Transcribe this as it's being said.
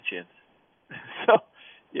ins. So,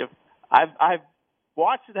 I've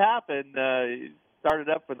watched it happen. It started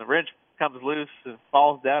up when the wrench comes loose and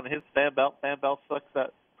falls down and hits the fan belt. Fan belt puts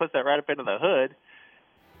that right up into the hood.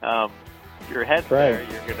 Your head's there.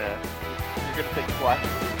 You're gonna take a flash.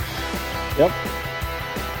 Yep.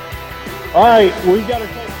 All right, we've got to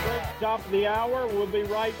take a break. Top of the hour. We'll be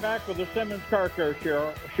right back with the Simmons Car Care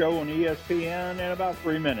Show on ESPN in about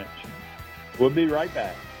 3 minutes. We'll be right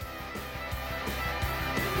back.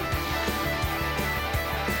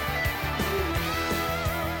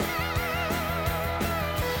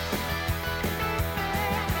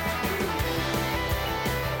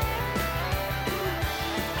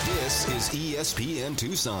 ESPN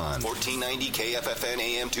Tucson, 1490 KFFN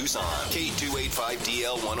AM Tucson,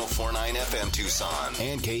 K285DL 1049 FM Tucson,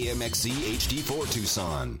 and KMXC HD4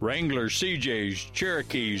 Tucson. Wranglers, CJs,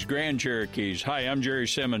 Cherokees, Grand Cherokees. Hi, I'm Jerry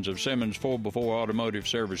Simmons of Simmons 4x4 Automotive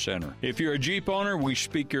Service Center. If you're a Jeep owner, we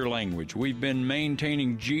speak your language. We've been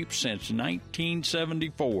maintaining Jeeps since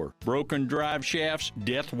 1974. Broken drive shafts,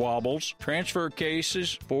 death wobbles, transfer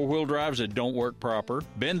cases, four-wheel drives that don't work proper.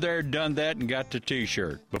 Been there, done that, and got the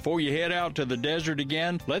T-shirt. Before you head out to the desert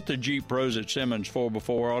again, let the Jeep pros at Simmons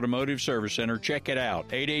 4x4 Automotive Service Center check it out.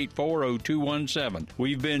 884-0217.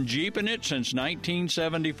 We've been Jeeping it since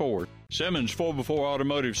 1974. Simmons 4x4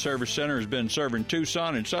 Automotive Service Center has been serving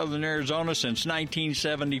Tucson and southern Arizona since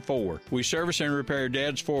 1974. We service and repair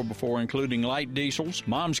Dad's 4x4, including light diesels,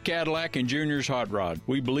 Mom's Cadillac, and Junior's Hot Rod.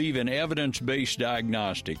 We believe in evidence-based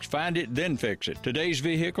diagnostics. Find it, then fix it. Today's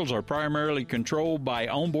vehicles are primarily controlled by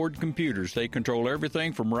onboard computers. They control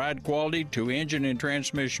everything from ride quality to engine and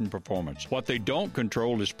transmission performance. What they don't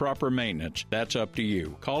control is proper maintenance. That's up to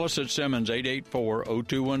you. Call us at Simmons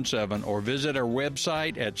 884-0217 or visit our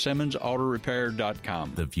website at simmonsautorepair.com.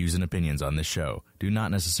 The views and opinions on this show do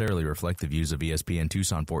not necessarily reflect the views of ESPN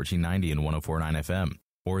Tucson 1490 and 1049 FM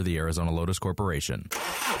or the Arizona Lotus Corporation.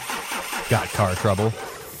 Got car trouble?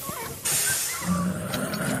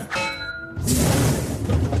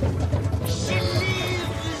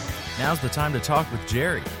 Now's the time to talk with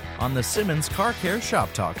Jerry on the Simmons Car Care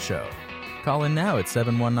Shop Talk Show. Call in now at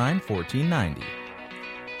 719-1490.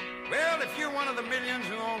 Well, if you're one of the millions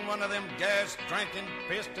who own one of them gas-drinking,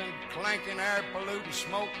 piston-clanking, air-polluting,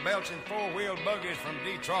 smoke-belching four-wheel buggies from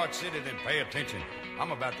Detroit City, then pay attention.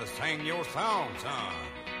 I'm about to sing your song, son.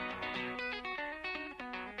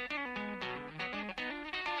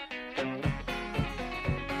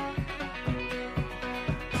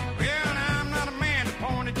 Well, now, I'm not a man to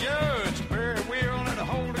point a judge, very willing to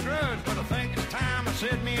hold a grudge, but I think it's time I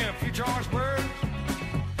said me a few choice words.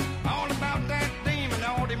 All about that demon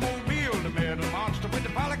automobile, the metal monster with the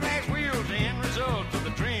polyglass wheels, the end result of the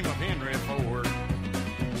dream of Henry Ford.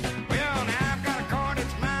 Well, now I've got a car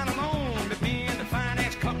that's mine alone, that me and the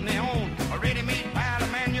finance company own, a ready-made pile of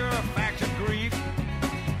manufactured grief.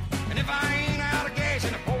 And if I ain't out of gas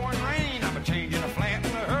in the pouring rain, I'm a-changing a flat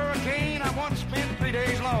in a hurricane. I once spent 3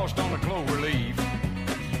 days lost on a clover leaf.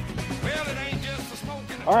 Well, it ain't just the smoke.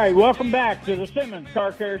 All right, welcome back to the Simmons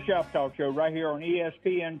Car Care Shop Talk Show right here on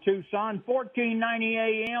ESPN Tucson, 1490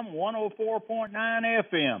 AM, 104.9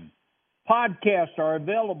 FM. Podcasts are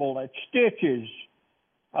available at Stitches,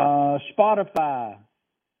 Spotify,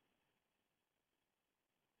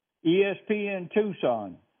 ESPN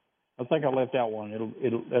Tucson. I think I left out one.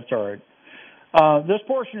 That's all right. This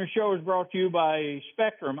portion of the show is brought to you by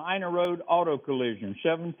Spectrum, Ina Road Auto Collision,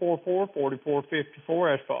 744-4454.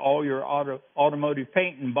 That's for all your automotive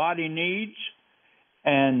paint and body needs.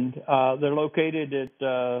 And they're located at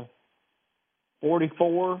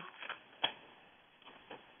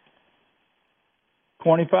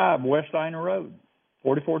 4425 West Ina Road,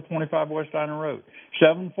 4425 West Ina Road,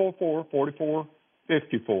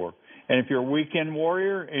 744-4454. And if you're a weekend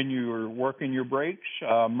warrior and you're working your brakes,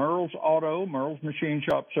 Merle's Machine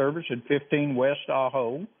Shop Service at 15 West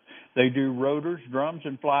Ajo. They do rotors, drums,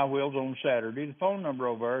 and flywheels on Saturday. The phone number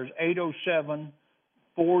over there is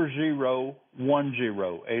 807-4010,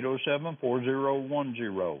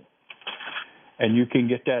 807-4010. And you can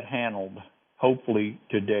get that handled, hopefully,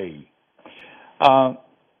 today.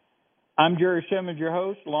 I'm Jerry Simmons, your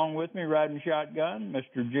host. Along with me, riding shotgun,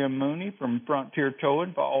 Mr. Jim Mooney from Frontier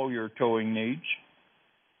Towing for all your towing needs.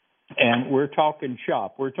 And we're talking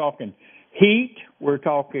shop. We're talking heat. We're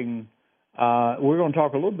talking. We're going to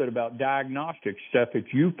talk a little bit about diagnostic stuff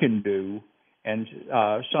that you can do, and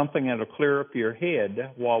something that'll clear up your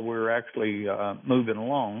head while we're actually moving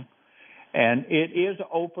along. And it is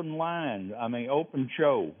open line. Open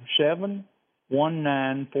show.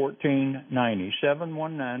 719-1490.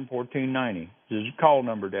 719-1490. There's a call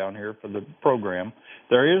number down here for the program.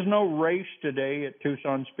 There is no race today at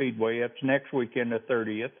Tucson Speedway. That's next weekend, the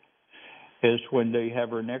 30th, is when they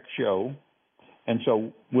have our next show. And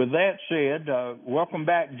so with that said, welcome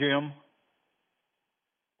back, Jim.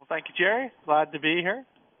 Well, thank you, Jerry. Glad to be here.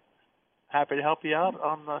 Happy to help you out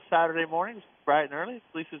on Saturday mornings, bright and early.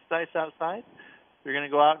 At least it's nice outside. If you're going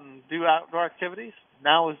to go out and do outdoor activities,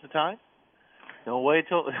 now is the time. Don't wait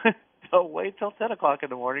till 10 o'clock in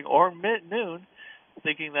the morning or noon,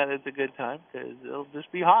 thinking that it's a good time, because it'll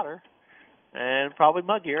just be hotter and probably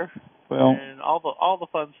muggier, and all the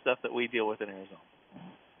fun stuff that we deal with in Arizona.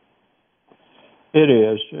 It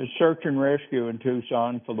is. It's search and rescue in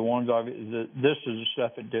Tucson for the ones this is the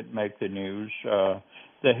stuff that didn't make the news.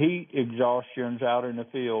 The heat exhaustions out in the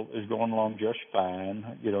field is going along just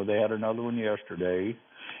fine. You know, they had another one yesterday.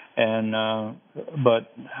 And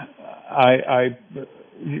but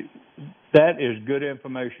that is good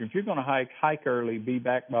information. If you're going to hike early, be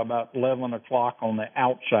back by about 11 o'clock on the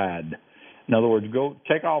outside. In other words, go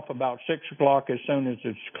take off about 6 o'clock as soon as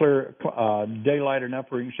it's clear, daylight enough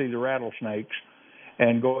where you can see the rattlesnakes,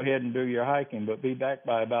 and go ahead and do your hiking. But be back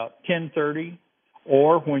by about 10:30,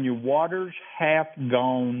 or when your water's half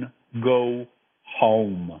gone, go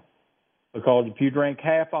home. Because if you drink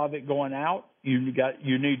half of it going out, you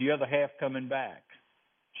need the other half coming back.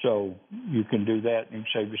 So you can do that and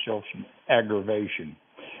save yourself some aggravation.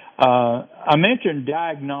 I mentioned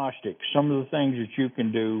diagnostics, some of the things that you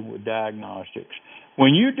can do with diagnostics.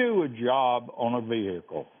 When you do a job on a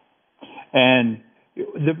vehicle, and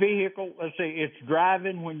the vehicle, let's say it's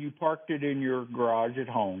driving when you parked it in your garage at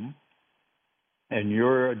home, and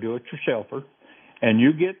you're a do-it-yourselfer, and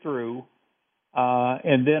you get through,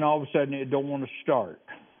 and then all of a sudden it don't want to start.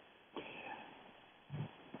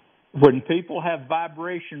 When people have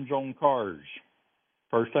vibrations on cars,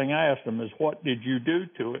 first thing I ask them is, what did you do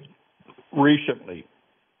to it recently?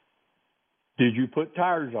 Did you put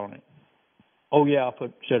tires on it? Oh, yeah, I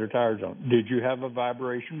put a set of tires on it. Did you have a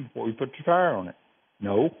vibration before you put the tire on it?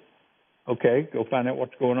 No. Okay, go find out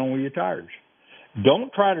what's going on with your tires.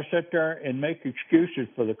 Don't try to sit there and make excuses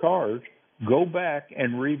for the cars. Go back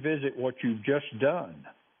and revisit what you've just done,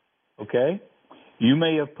 okay? You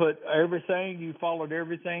may have you followed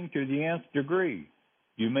everything to the nth degree.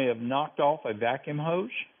 You may have knocked off a vacuum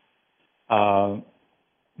hose.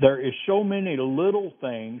 There is so many little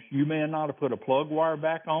things. You may not have put a plug wire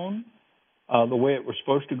back on the way it was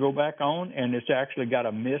supposed to go back on, and it's actually got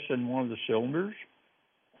a miss in one of the cylinders.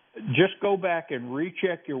 Just go back and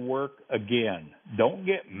recheck your work again. Don't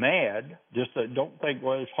get mad. Don't think,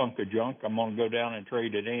 well, it's hunk of junk, I'm going to go down and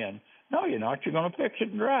trade it in. No, you're not. You're going to fix it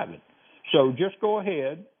and drive it. So just go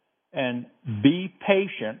ahead and be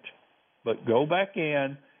patient, but go back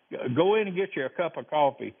in. Go in and get you a cup of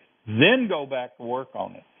coffee, then go back to work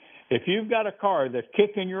on it. If you've got a car that's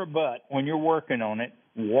kicking your butt when you're working on it,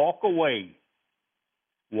 walk away.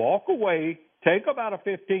 Walk away. Take about a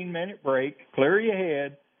 15-minute break. Clear your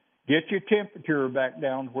head. Get your temperature back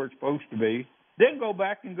down to where it's supposed to be. Then go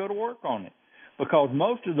back and go to work on it. Because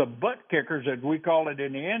most of the butt kickers, as we call it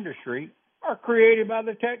in the industry, are created by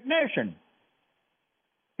the technician.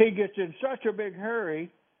 He gets in such a big hurry,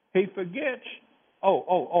 he forgets,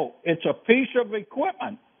 it's a piece of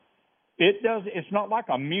equipment. It's not like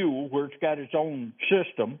a mule where it's got its own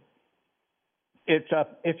system.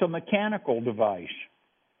 It's a mechanical device.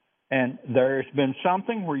 And there's been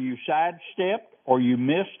something where you sidestepped or you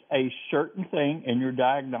missed a certain thing in your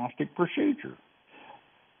diagnostic procedure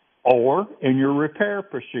or in your repair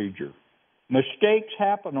procedure. Mistakes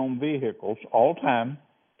happen on vehicles all time.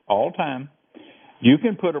 You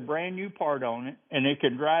can put a brand new part on it, and it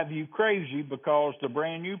can drive you crazy because the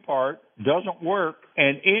brand new part doesn't work,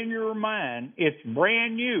 and in your mind, it's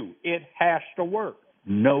brand new. It has to work.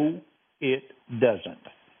 No, it doesn't.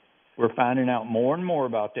 We're finding out more and more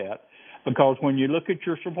about that because when you look at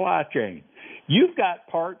your supply chain, you've got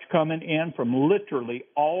parts coming in from literally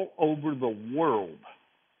all over the world,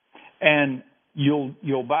 and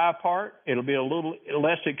you'll buy a part. It'll be a little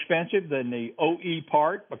less expensive than the OE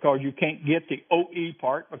part because you can't get the OE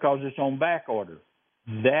part because it's on back order.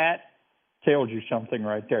 That tells you something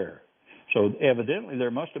right there. So evidently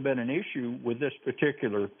there must have been an issue with this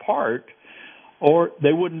particular part or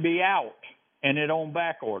they wouldn't be out and it on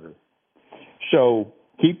back order. So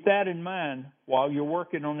keep that in mind while you're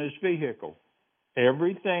working on this vehicle.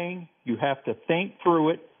 Everything, you have to think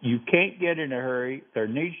through it. You can't get in a hurry. There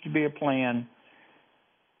needs to be a plan.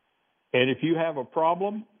 And if you have a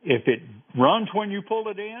problem, if it runs when you pull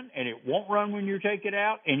it in and it won't run when you take it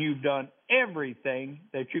out, and you've done everything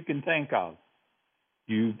that you can think of,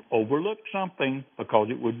 You overlooked something because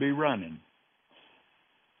it would be running.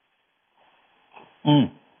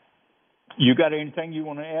 You got anything you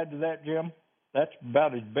want to add to that, Jim? That's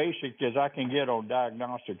about as basic as I can get on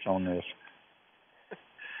diagnostics on this.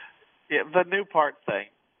 Yeah, the new part thing.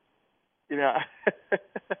 You know,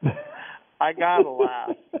 I gotta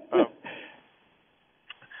laugh.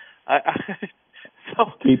 So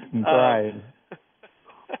keep them crying.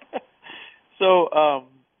 So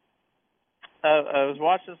I was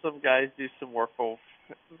watching some guys do some work. It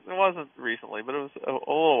wasn't recently, but it was a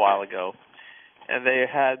little while ago, and they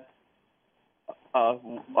had a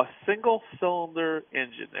single-cylinder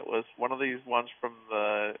engine. It was one of these ones from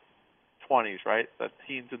the 20s, right? The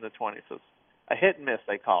teens in the 20s. So it's a hit and miss,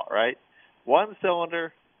 they call it, right? One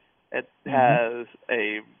cylinder. It has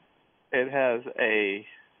a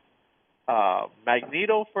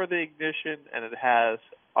magneto for the ignition, and it has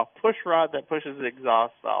a push rod that pushes the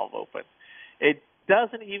exhaust valve open. It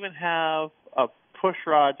doesn't even have a push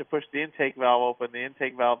rod to push the intake valve open. The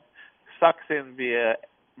intake valve sucks in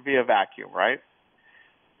via vacuum, right?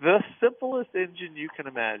 The simplest engine you can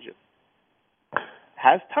imagine.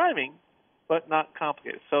 Has timing, but not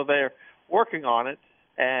complicated. So they're working on it,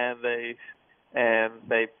 and they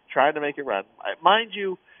tried to make it run. Mind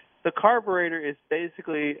you, the carburetor is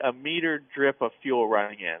basically a meter drip of fuel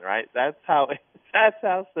running in, right? That's how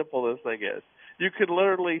simple this thing is. You could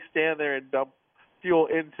literally stand there and dump fuel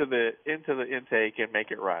into the intake and make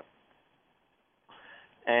it run.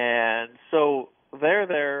 And so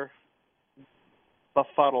they're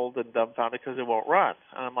befuddled and dumbfounded because it won't run.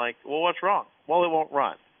 And I'm like, well, what's wrong? Well, it won't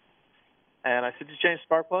run. And I said, did you change the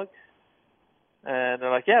spark plug? And they're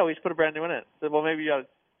like, yeah, we just put a brand new one in. I said, well, maybe you ought to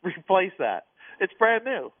replace that. It's brand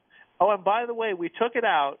new. Oh, and by the way, we took it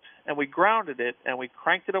out and we grounded it and we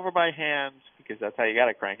cranked it over by hand because that's how you got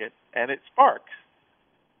to crank it, and it sparks.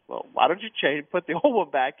 Well, why don't you put the old one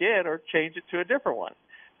back in or change it to a different one?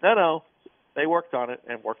 No. They worked on it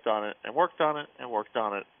and worked on it and worked on it and worked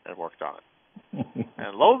on it and worked on it.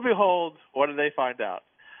 And lo and behold, what did they find out?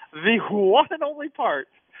 The one and only part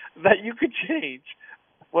that you could change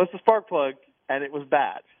was the spark plug, and it was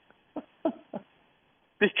bad.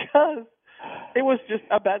 Because it was just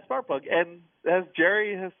a bad spark plug. And as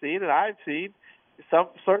Jerry has seen and I've seen, some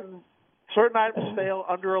certain items fail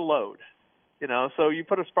under a load. You know, so you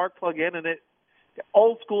put a spark plug in, and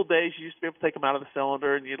old school days, you used to be able to take them out of the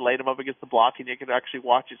cylinder and you'd lay them up against the block and you could actually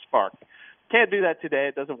watch it spark. Can't do that today.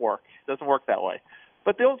 It doesn't work. It doesn't work that way.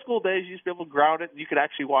 But the old school days, you used to be able to ground it and you could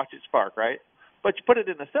actually watch it spark, right? But you put it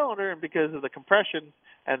in the cylinder, and because of the compression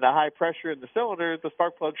and the high pressure in the cylinder, the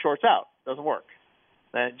spark plug shorts out. Doesn't work.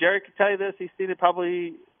 And Jerry can tell you this. He's seen it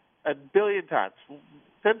probably a billion times,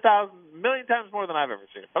 10,000, million times more than I've ever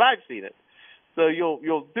seen it. But I've seen it. So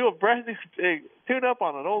you'll do a brand new tune-up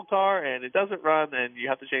on an old car, and it doesn't run, and you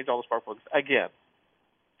have to change all the spark plugs again.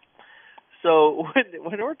 So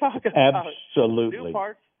when we're talking about new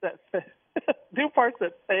parts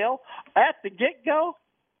that fail at the get-go,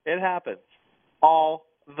 it happens all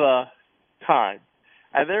the time.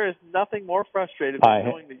 And there is nothing more frustrating than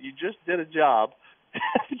knowing that you just did a job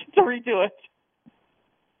to redo it.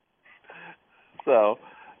 So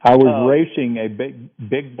I was racing a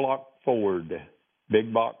big block Ford.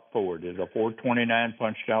 Big block Ford is a 429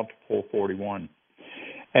 punched out to 441.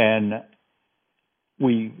 And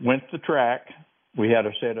we went to the track. We had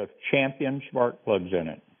a set of Champion spark plugs in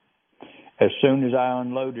it. As soon as I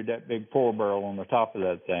unloaded that big 4-barrel on the top of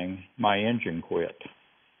that thing, my engine quit.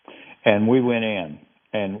 And we went in,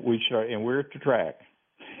 and we're at the track.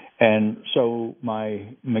 And so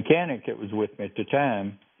my mechanic that was with me at the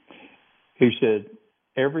time, he said,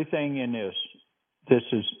 everything in it's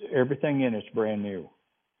brand new.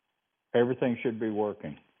 Everything should be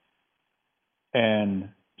working. And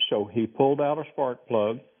so he pulled out a spark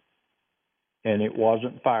plug, and it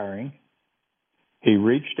wasn't firing. He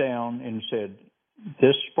reached down and said,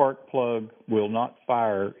 this spark plug will not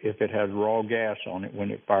fire if it has raw gas on it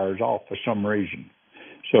when it fires off for some reason.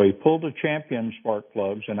 So he pulled the Champion spark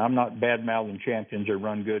plugs, and I'm not bad-mouthing Champions. They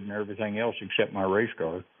run good and everything else except my race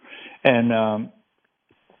car. And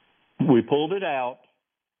we pulled it out.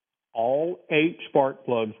 All 8 spark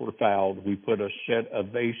plugs were fouled. We put a set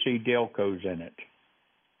of AC Delcos in it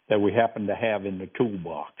that we happened to have in the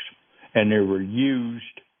toolbox. And they were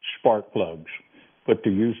used spark plugs. Put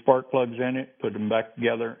the used spark plugs in it, put them back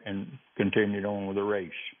together, and continued on with the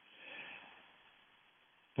race.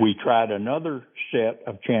 We tried another set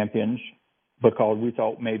of Champions because we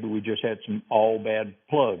thought maybe we just had some all-bad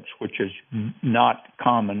plugs, which is not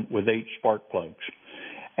common with 8 spark plugs.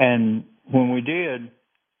 And when we did,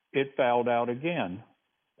 it fouled out again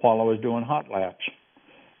while I was doing hot laps.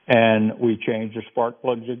 And we changed the spark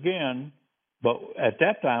plugs again. But at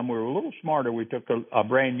that time, we were a little smarter. We took a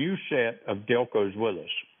brand new set of Delcos with us.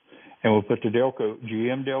 And we put the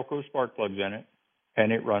GM Delco spark plugs in it,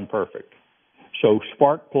 and it run perfect. So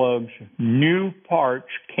spark plugs, new parts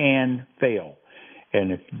can fail.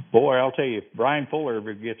 And I'll tell you, if Brian Fuller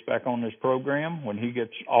ever gets back on this program, when he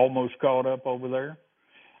gets almost caught up over there,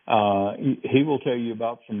 he will tell you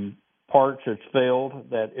about some parts that's failed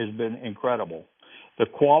that has been incredible. The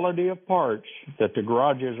quality of parts that the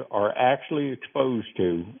garages are actually exposed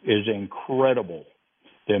to is incredible.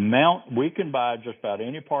 The amount we can buy just about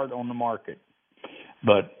any part on the market,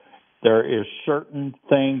 but there is certain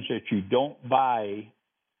things that you don't buy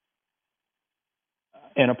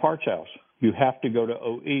in a parts house. You have to go to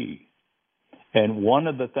OE. And one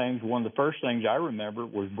of the first things I remember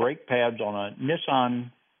was brake pads on a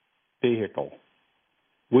Nissan vehicle.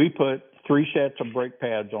 We put 3 sets of brake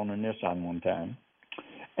pads on a Nissan one time,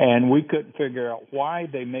 and we couldn't figure out why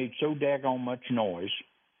they made so daggone much noise,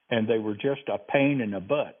 and they were just a pain in the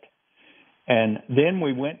butt. And then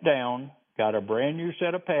we went down, got a brand new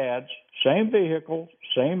set of pads, same vehicle,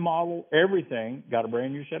 same model, everything, got a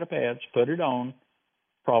brand new set of pads, put it on,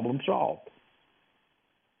 problem solved.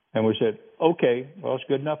 And we said, okay, well, it's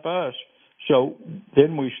good enough for us. So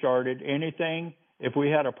then we started anything. If we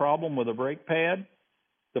had a problem with a brake pad,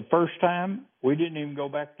 the first time, we didn't even go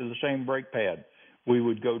back to the same brake pad. We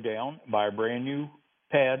would go down, buy a brand new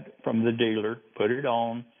pad from the dealer, put it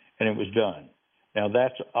on, and it was done. Now,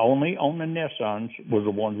 that's only on the Nissans was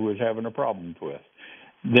the ones we was having a problem with.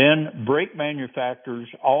 Then brake manufacturers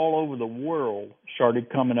all over the world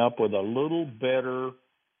started coming up with a little better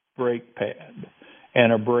brake pad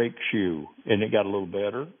and a brake shoe. And it got a little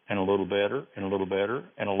better and a little better and a little better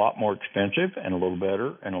and a lot more expensive and a little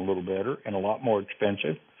better and a little better and a lot more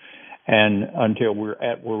expensive, and until we're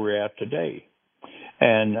at where we're at today.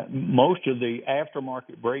 And most of the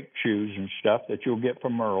aftermarket brake shoes and stuff that you'll get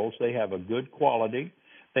from Merle's, they have a good quality.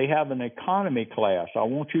 They have an economy class. I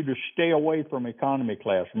want you to stay away from economy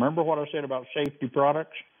class. Remember what I said about safety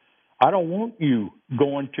products? I don't want you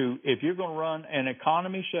if you're going to run an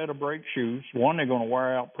economy set of brake shoes, one, they're going to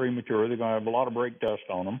wear out premature. They're going to have a lot of brake dust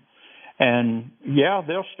on them. And, yeah,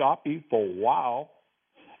 they'll stop you for a while.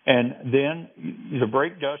 And then the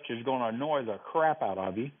brake dust is going to annoy the crap out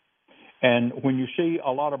of you. And when you see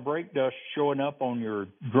a lot of brake dust showing up on your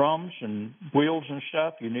drums and wheels and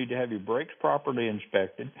stuff, you need to have your brakes properly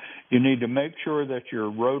inspected. You need to make sure that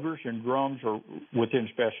your rotors and drums are within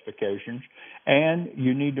specifications. And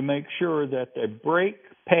you need to make sure that the brake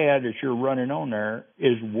pad that you're running on there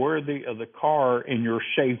is worthy of the car and your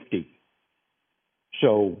safety.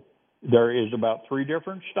 So there is about 3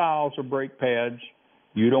 different styles of brake pads.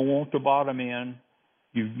 You don't want the bottom end.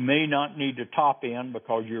 You may not need the top end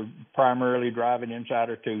because you're primarily driving inside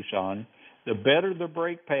of Tucson. The better the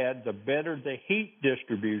brake pad, the better the heat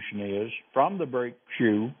distribution is from the brake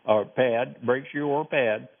shoe or pad,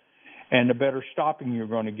 and the better stopping you're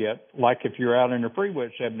going to get. Like if you're out in the freeway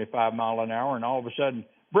at 75 mile an hour and all of a sudden,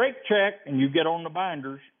 brake check, and you get on the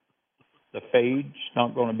binders, the fade's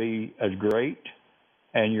not going to be as great,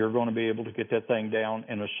 and you're going to be able to get that thing down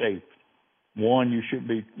in a safe. One, you should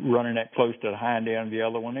be running that close to the hind end of the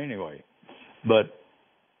other one anyway. But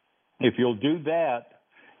if you'll do that,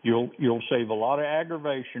 you'll save a lot of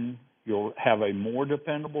aggravation. You'll have a more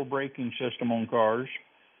dependable braking system on cars,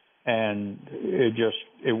 and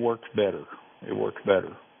it works better. It works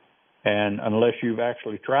better. And unless you've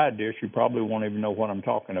actually tried this, you probably won't even know what I'm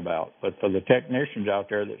talking about. But for the technicians out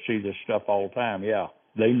there that see this stuff all the time, yeah,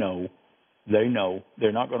 they know. They know.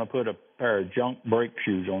 They're not going to put a pair of junk brake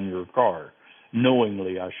shoes on your car.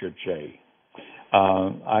 Knowingly, I should say.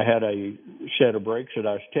 I had a set of brakes that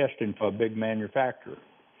I was testing for a big manufacturer,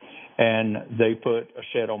 and they put a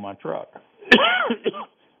set on my truck.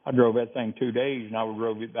 I drove that thing 2 days, and I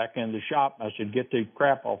drove it back in the shop, and I said, get the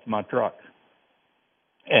crap off my truck.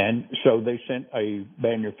 And so they sent a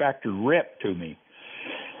manufacturer rep to me.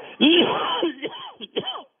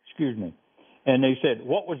 Excuse me. And they said,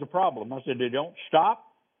 what was the problem? I said, they don't stop.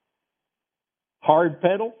 Hard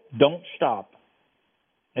pedal, don't stop.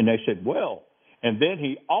 And they said, well, and then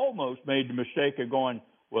he almost made the mistake of going,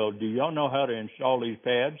 well, do y'all know how to install these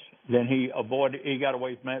pads? Then he got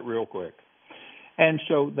away from that real quick. And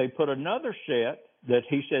so they put another set that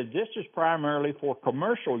he said, this is primarily for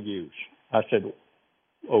commercial use. I said,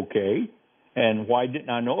 okay, and why didn't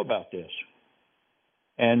I know about this?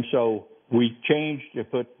 And so we changed to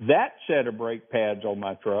put that set of brake pads on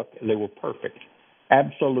my truck. They were perfect,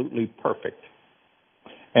 absolutely perfect.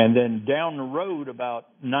 And then down the road, about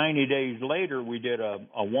 90 days later, we did a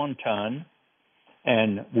 1-ton,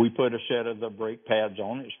 And we put a set of the brake pads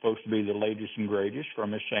on. It's supposed to be the latest and greatest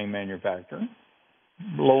from the same manufacturer.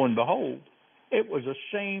 Lo and behold, it was the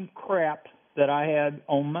same crap that I had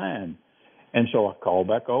on mine. And so I called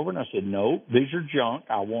back over and I said, no, these are junk.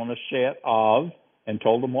 I want a set of, and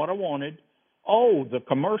told them what I wanted. Oh, the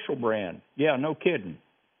commercial brand. Yeah, no kidding.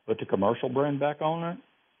 But the commercial brand back on it,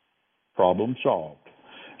 problem solved.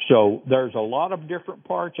 So there's a lot of different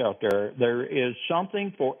parts out there. There is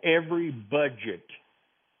something for every budget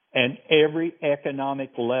and every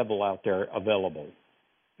economic level out there available.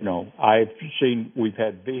 You know, I've seen, we've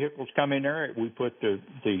had vehicles come in there. We put the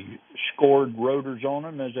scored rotors on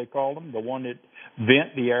them, as they call them, the one that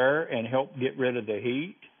vent the air and help get rid of the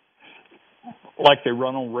heat, like they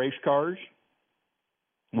run on race cars.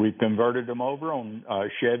 We've converted them over on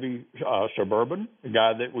Chevy Suburban, the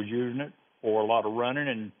guy that was using it for a lot of running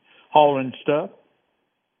and hauling stuff.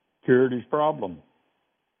 Cured his problem.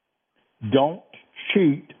 Don't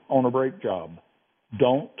cheat on a brake job.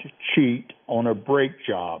 Don't cheat on a brake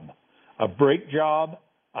job. A brake job,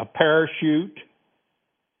 a parachute,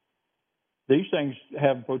 these things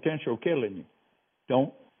have potential killing you.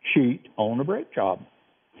 Don't cheat on a brake job.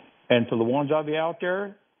 And for the ones of you out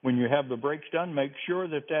there, when you have the brakes done, make sure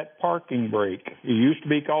that that parking brake, it used to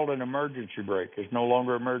be called an emergency brake. It's no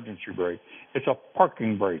longer emergency brake. It's a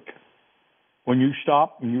parking brake. When you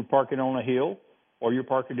stop and you're parking on a hill or you're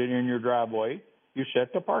parking it in your driveway, you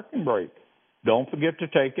set the parking brake. Don't forget to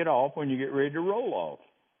take it off when you get ready to roll off.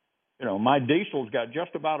 You know, my diesel's got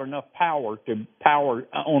just about enough power to power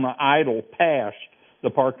on an idle past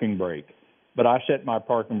the parking brake. But I set my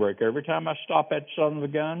parking brake every time I stop that son of a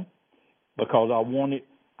gun because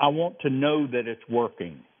I want to know that it's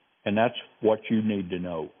working. And that's what you need to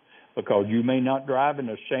know. Because you may not drive in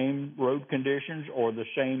the same road conditions or the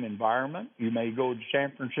same environment. You may go to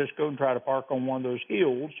San Francisco and try to park on one of those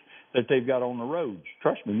hills that they've got on the roads.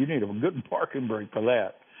 Trust me, you need a good parking brake for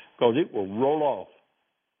that because it will roll off.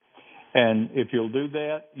 And if you'll do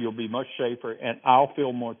that, you'll be much safer, and I'll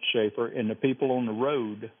feel much safer. And the people on the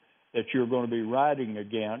road that you're going to be riding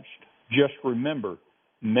against, just remember,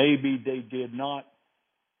 maybe they did not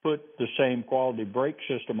put the same quality brake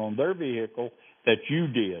system on their vehicle that you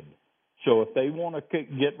did. So if they want to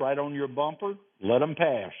get right on your bumper, let them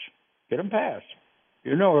pass. Get them past.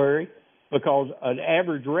 You're no hurry, because an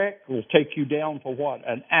average wreck will take you down for what,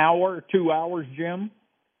 an hour, 2 hours, Jim?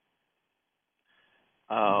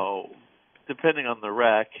 Oh, depending on the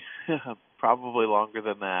wreck, probably longer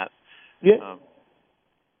than that. Yeah.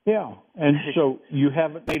 Yeah, and so you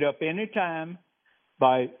haven't made up any time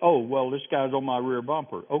by, oh, well, this guy's on my rear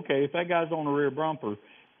bumper. Okay, if that guy's on the rear bumper,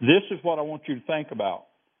 this is what I want you to think about.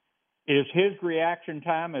 Is his reaction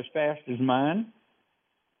time as fast as mine?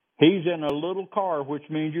 He's in a little car, which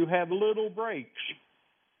means you have little brakes.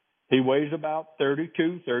 He weighs about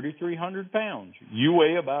 3,300 pounds. You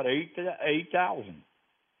weigh about 8,000.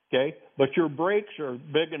 Okay? But your brakes are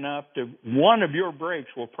big enough to, one of your brakes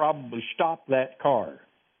will probably stop that car.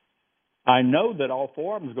 I know that all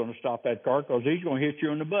four of them is going to stop that car because he's going to hit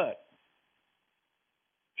you in the butt.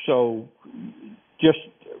 So just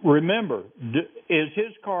remember, is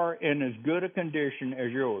his car in as good a condition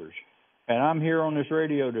as yours? And I'm here on this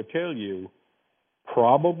radio to tell you,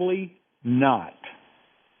 probably not.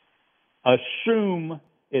 Assume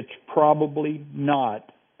it's probably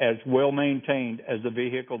not as well maintained as the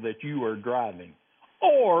vehicle that you are driving.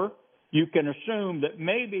 Or you can assume that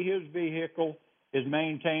maybe his vehicle is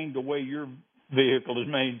maintained the way your vehicle is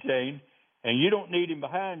maintained, and you don't need him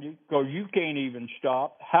behind you because you can't even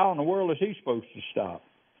stop. How in the world is he supposed to stop?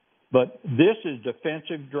 But this is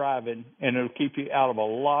defensive driving, and it'll keep you out of a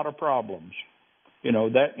lot of problems. You know,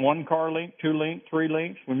 that one car link, 2 link, 3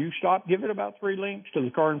 links, when you stop, give it about 3 links to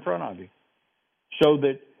the car in front of you. So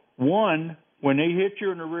that, one, when he hits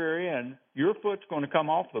you in the rear end, your foot's going to come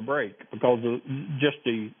off the brake because of just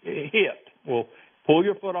the hit will pull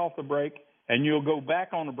your foot off the brake, and you'll go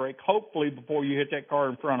back on the brake, hopefully, before you hit that car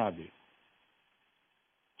in front of you.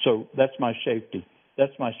 So that's my safety.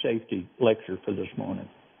 That's my safety lecture for this morning.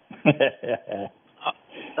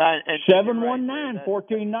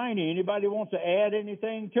 719-1490. Anybody wants to add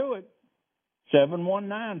anything to it?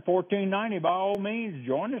 719-1490. By all means,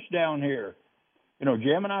 join us down here. You know,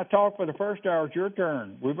 Jim and I talked for the first hour. It's your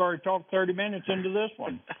turn. We've already talked 30 minutes into this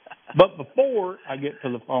one. But before I get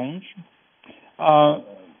to the phones,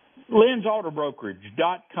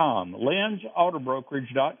 LensAutoBrokerage.com.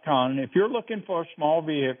 LensAutoBrokerage.com. If you're looking for a small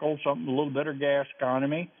vehicle, something a little better gas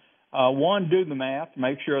economy, one, do the math.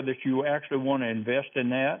 Make sure that you actually want to invest in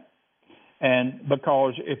that. And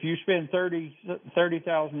because if you spend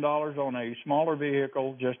 $30,000 on a smaller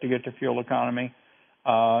vehicle just to get the fuel economy,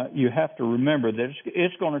 you have to remember that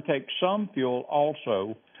it's going to take some fuel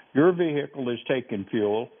also. Your vehicle is taking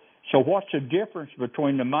fuel. So what's the difference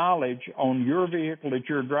between the mileage on your vehicle that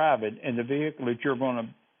you're driving and the vehicle that you're going to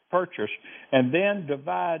purchase? And then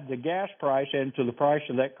divide the gas price into the price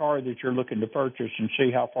of that car that you're looking to purchase and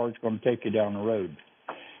see how far it's going to take you down the road.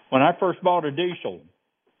 When I first bought a diesel,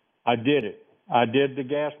 I did it. I did the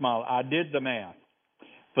gas mile. I did the math.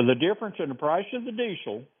 For the difference in the price of the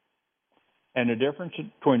diesel and the difference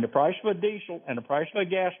between the price of a diesel and the price of a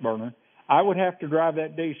gas burner, I would have to drive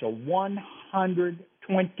that diesel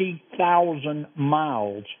 120,000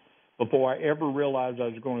 miles before I ever realized I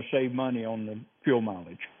was going to save money on the fuel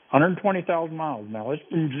mileage. 120,000 miles. Now, it's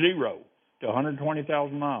from 0 to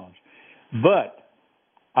 120,000 miles. But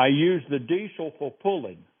I used the diesel for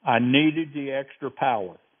pulling. I needed the extra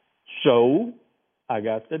power. So I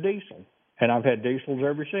got the diesel. And I've had diesels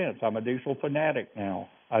ever since. I'm a diesel fanatic now.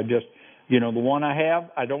 I just, the one I have,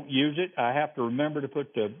 I don't use it. I have to remember to put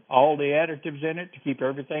all the additives in it to keep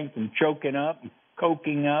everything from choking up and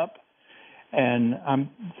coking up. And I'm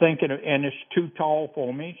thinking, and it's too tall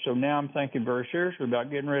for me, so now I'm thinking very seriously about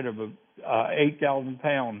getting rid of a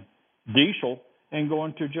 8,000-pound diesel and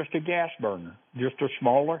going to just a gas burner, just a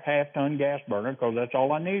smaller half-ton gas burner, because that's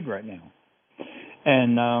all I need right now.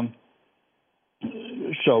 And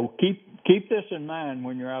so keep this in mind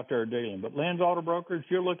when you're out there dealing. But Lynn's Auto Brokers,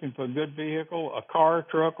 if you're looking for a good vehicle, a car,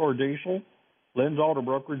 truck, or diesel,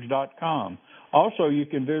 Lynn'sAutoBrokerage.com. Also, you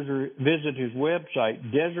can visit his website,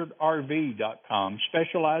 DesertRV.com.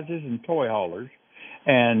 Specializes in toy haulers,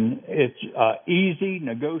 and it's easy,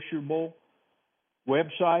 negotiable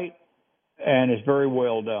website, and it's very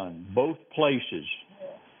well done. Both places,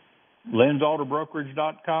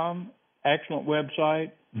 Lynn'sAutoBrokerage.com, excellent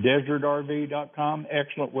website. DesertRV.com,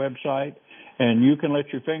 excellent website, and you can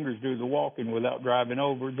let your fingers do the walking without driving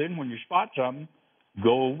over. Then when you spot something,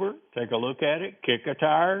 go over, take a look at it, kick a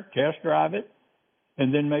tire, test drive it,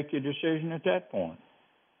 and then make your decision at that point.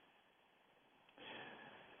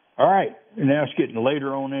 All right, now it's getting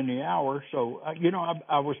later on in the hour, so,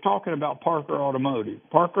 I was talking about Parker Automotive.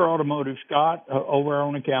 Parker Automotive, Scott, over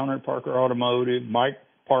on the counter at Parker Automotive, Mike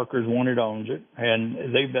Parker's one that owns it,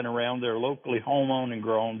 and they've been around. They're locally home-owned and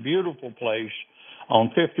grown. Beautiful place on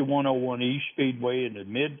 5101 East Speedway in the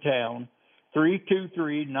Midtown,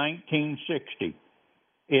 323-1960.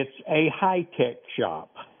 It's a high-tech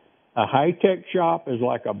shop. A high-tech shop is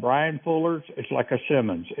like a Brian Fuller's. It's like a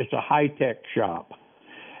Simmons. It's a high-tech shop.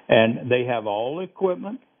 And they have all the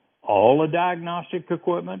equipment, all the diagnostic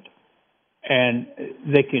equipment, and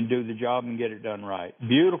they can do the job and get it done right.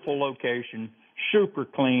 Beautiful location. Super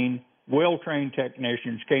clean, well-trained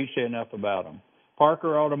technicians. Can't say enough about them.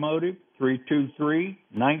 Parker Automotive,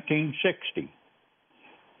 323-1960.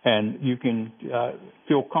 And you can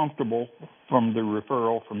feel comfortable from the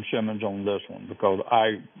referral from Simmons on this one, because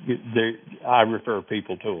I refer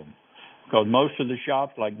people to them. Because most of the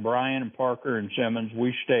shops, like Brian and Parker and Simmons,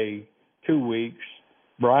 we stay 2 weeks.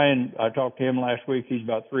 Brian, I talked to him last week. He's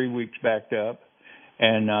about 3 weeks backed up.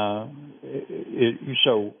 And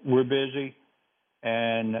so we're busy.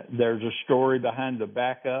 And there's a story behind the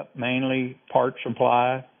backup, mainly part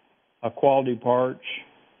supply, quality parts,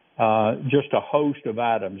 just a host of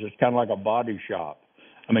items. It's kind of like a body shop.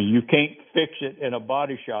 I mean, you can't fix it in a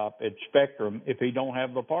body shop at Spectrum if you don't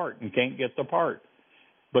have the part and can't get the part.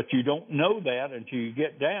 But you don't know that until you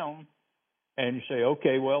get down and you say,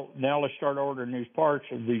 okay, well, now let's start ordering these parts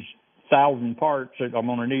of these 1,000 parts that I'm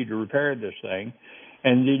going to need to repair this thing.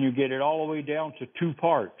 And then you get it all the way down to 2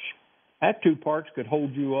 parts. That 2 parts could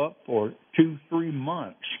hold you up for 2-3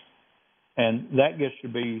 months, and that gets to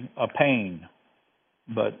be a pain.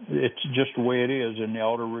 But it's just the way it is in the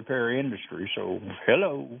auto repair industry. So,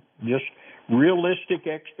 just realistic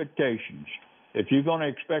expectations. If you're going to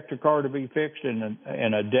expect a car to be fixed in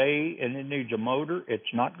a day and it needs a motor,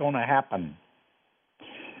 it's not going to happen.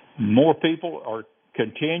 More people are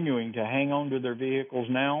continuing to hang on to their vehicles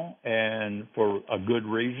now, and for a good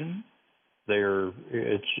reason. They're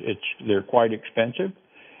quite expensive,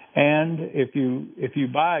 and if you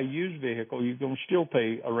buy a used vehicle, you're going to still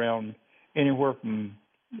pay around anywhere from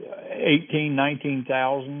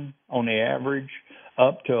 $18,000-$19,000 on the average,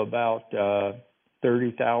 up to about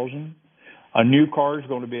 $30,000. A new car is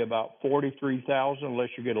going to be about $43,000 unless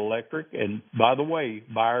you get electric. And by the way,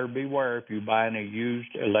 buyer beware if you're buying a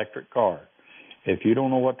used electric car. If you don't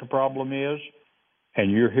know what the problem is, and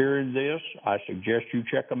you're hearing this, I suggest you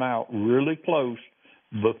check them out really close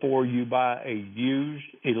before you buy a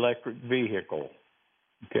used electric vehicle,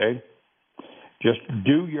 okay? Just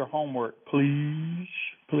do your homework, please,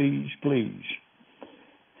 please, please.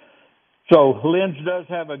 So Lenz does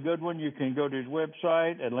have a good one. You can go to his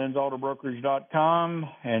website at lenzautobrokers.com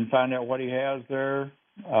and find out what he has there.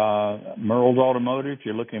 Merle's Automotive, if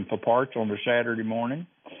you're looking for parts on a Saturday morning.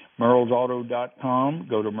 merlesauto.com.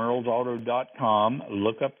 Go to merlesauto.com.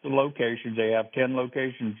 Look up the locations. They have 10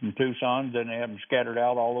 locations in Tucson. Then they have them scattered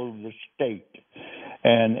out all over the state.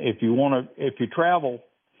 And if you travel,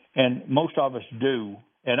 and most of us do,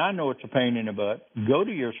 and I know it's a pain in the butt, go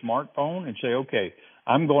to your smartphone and say, okay,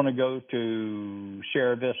 I'm going to go to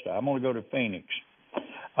Sierra Vista. I'm going to go to Phoenix.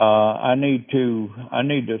 I need to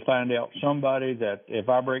find out somebody that if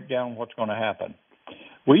I break down, what's going to happen.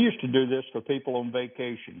 We used to do this for people on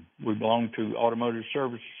vacation. We belong to Automotive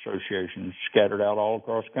Service Associations scattered out all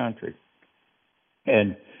across the country.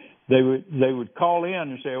 And they would call in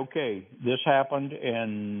and say, okay, this happened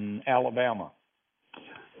in Alabama.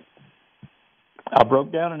 I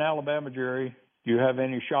broke down in Alabama, Jerry. Do you have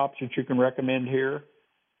any shops that you can recommend here?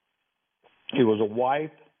 It was a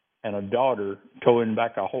wife and a daughter towing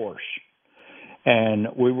back a horse. And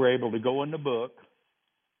we were able to go in the book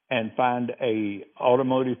and find a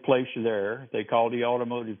automotive place there. They called the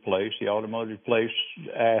automotive place. The automotive place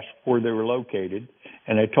asked where they were located,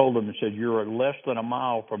 and they told them and said, you're less than a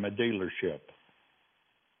mile from a dealership.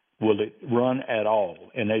 Will it run at all?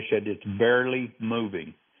 And they said, it's barely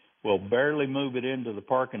moving. Well, barely move it into the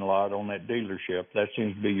parking lot on that dealership. That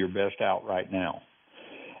seems to be your best out right now.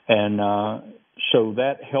 And so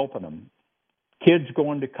that helping them. Kids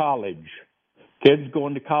going to college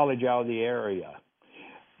out of the area.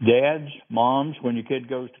 Dads, moms, when your kid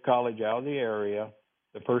goes to college out of the area,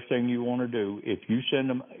 the first thing you want to do, if you send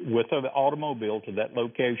them with an automobile to that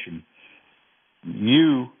location,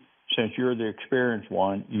 since you're the experienced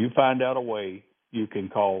one, you find out a way. You can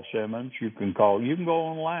call Simmons. You can go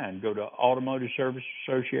online. Go to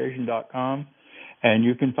automotiveserviceassociation.com, and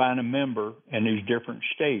you can find a member in these different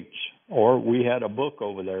states. Or we had a book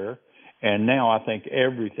over there, and now I think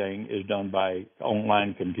everything is done by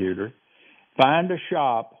online computer. Find a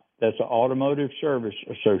shop that's an Automotive Service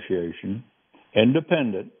Association,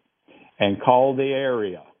 independent, and call the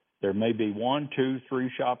area. There may be 1, 2, 3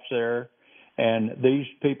 shops there, and these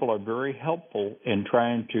people are very helpful in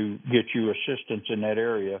trying to get you assistance in that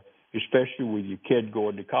area, especially with your kid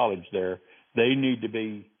going to college there. They need to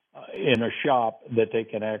be in a shop that they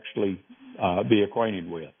can actually be acquainted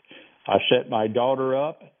with. I set my daughter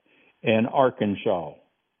up in Arkansas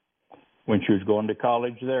when she was going to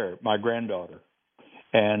college there, my granddaughter.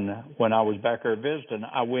 And when I was back there visiting,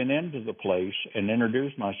 I went into the place and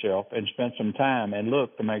introduced myself and spent some time and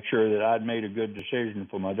looked to make sure that I'd made a good decision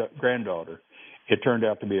for my granddaughter. It turned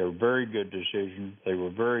out to be a very good decision. They were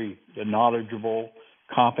very knowledgeable,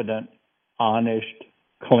 competent, honest,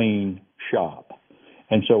 clean shop.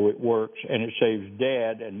 And so it works, and it saves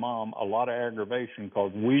Dad and Mom a lot of aggravation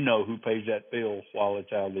because we know who pays that bill while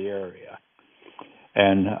it's out of the area.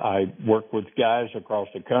 And I work with guys across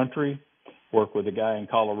the country, work with a guy in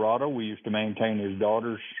Colorado. We used to maintain his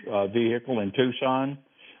daughter's vehicle in Tucson.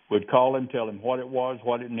 Would call him, tell him what it was,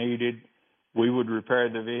 what it needed. We would repair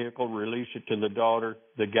the vehicle, release it to the daughter.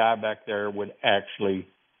 The guy back there would actually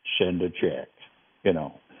send a check,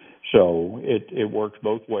 So it works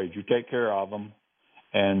both ways. You take care of them.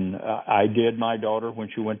 And I did my daughter when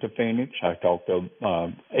she went to Phoenix. I talked to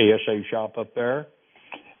ASA shop up there,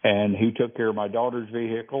 and he took care of my daughter's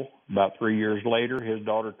vehicle. About 3 years later, his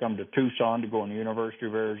daughter come to Tucson to go to the University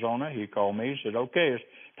of Arizona. He called me. He said, okay, it's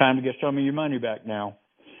time to get some of your money back now.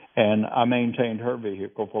 And I maintained her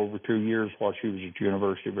vehicle for over 2 years while she was at the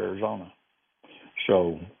University of Arizona.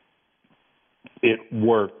 So it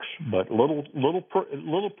works, but little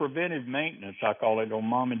preventive maintenance, I call it, on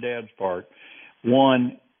Mom and Dad's part.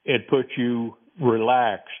 One, it puts you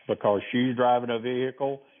relaxed because she's driving a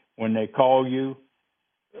vehicle. When they call you,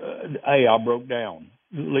 hey, I broke down.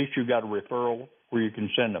 At least you've got a referral where you can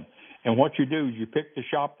send them. And what you do is you pick the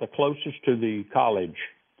shop the closest to the college.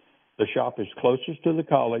 The shop is closest to the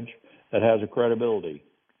college that has a credibility.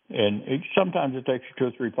 And sometimes it takes you 2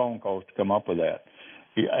 or 3 phone calls to come up with that.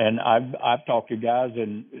 And I've talked to guys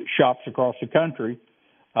in shops across the country,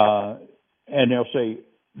 and they'll say,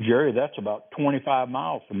 Jerry, that's about 25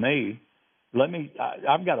 miles from me.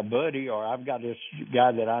 I've got a buddy, or I've got this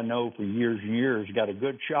guy that I know for years and years, got a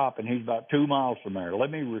good shop, and he's about 2 miles from there. Let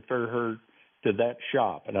me refer her to that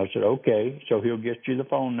shop. And I said, okay. So he'll get you the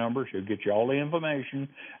phone numbers. He'll get you all the information.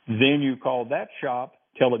 Then you call that shop,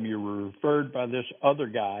 tell him you were referred by this other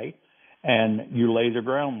guy, and you lay the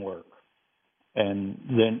groundwork. And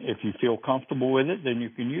then if you feel comfortable with it, then you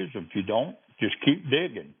can use them. If you don't, just keep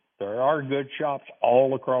digging. There are good shops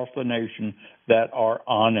all across the nation that are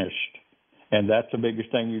honest And that's the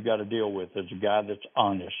biggest thing you got to deal with is a guy that's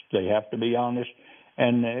honest. They have to be honest,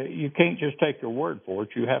 and you can't just take their word for it.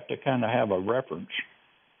 You have to kind of have a reference.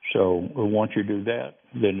 So once you do that,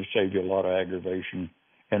 then it saves you a lot of aggravation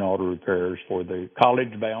in auto repairs for the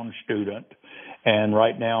college-bound student. And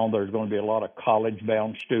right now there's going to be a lot of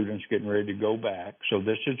college-bound students getting ready to go back. So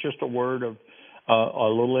this is just a word of a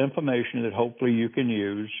little information that hopefully you can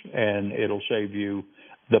use, and it'll save you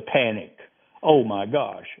the panic. Oh, my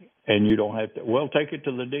gosh. And you don't have to, well, take it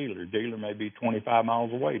to the dealer. Dealer may be 25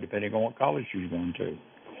 miles away, depending on what college you're going to.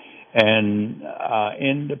 And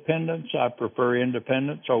independence, I prefer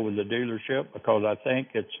independence over the dealership because I think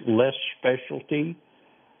it's less specialty.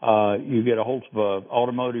 You get a hold of an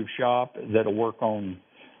automotive shop that'll work on,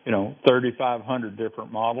 3,500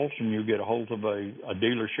 different models, and you get a hold of a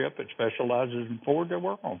dealership that specializes in Ford, they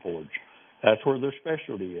work on Fords. That's where their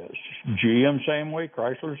specialty is. GM, same way.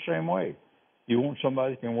 Chrysler, same way. You want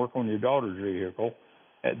somebody that can work on your daughter's vehicle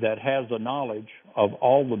that has the knowledge of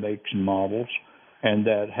all the makes and models and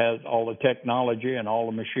that has all the technology and all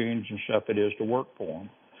the machines and stuff it is to work for them.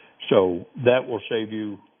 So that will save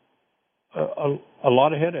you a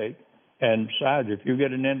lot of headache. And besides, if you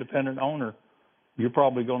get an independent owner, you're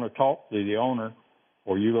probably going to talk to the owner,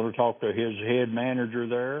 or you're going to talk to his head manager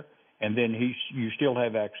there, and then you still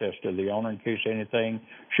have access to the owner in case anything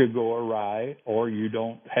should go awry, or you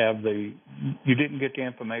didn't get the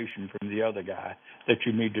information from the other guy that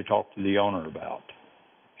you need to talk to the owner about.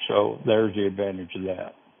 So there's the advantage of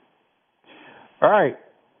that. All right.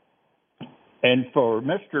 And for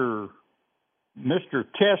Mr.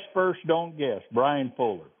 Test First, Don't Guess, Brian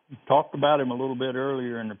Fuller. We talked about him a little bit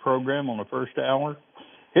earlier in the program on the first hour.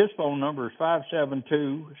 His phone number is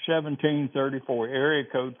 572-1734, area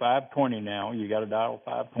code 520 now. You got to dial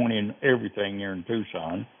 520 and everything here in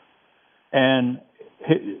Tucson. And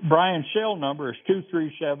Brian's cell number is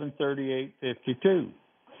 237-3852.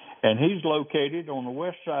 And he's located on the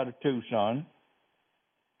west side of Tucson.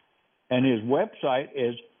 And his website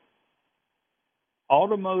is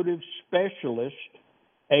Automotive Specialist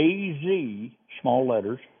AZ, small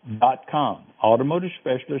letters, .com. Automotive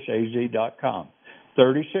Specialist AZ.com.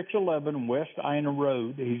 3611 West Ina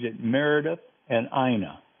Road. He's at Meredith and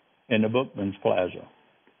Ina in the Bookman's Plaza.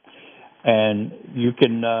 And you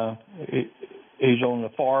can, he's on the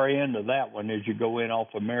far end of that one as you go in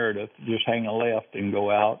off of Meredith. Just hang a left and go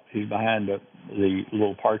out. He's behind the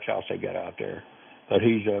little parts house they got out there. But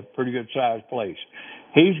he's a pretty good sized place.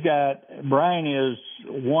 Brian is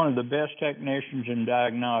one of the best technicians in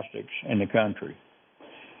diagnostics in the country.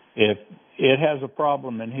 If it has a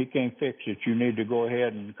problem and he can't fix it, you need to go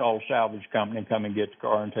ahead and call a salvage company and come and get the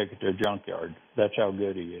car and take it to a junkyard. That's how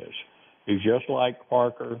good he is. He's just like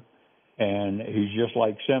Parker, and he's just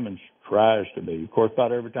like Simmons tries to be. Of course,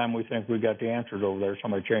 about every time we think we got the answers over there,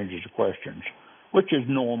 somebody changes the questions, which is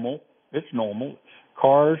normal. It's normal.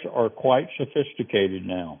 Cars are quite sophisticated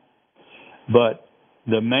now. But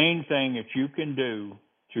the main thing that you can do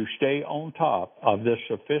to stay on top of this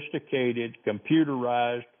sophisticated,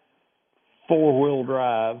 computerized, four-wheel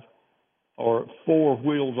drive or four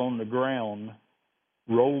wheels on the ground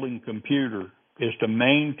rolling computer is to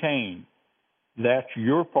maintain. That's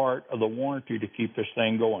your part of the warranty to keep this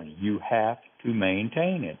thing going. You have to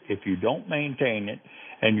maintain it. If you don't maintain it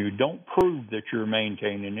and you don't prove that you're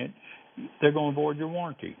maintaining it, they're going to void your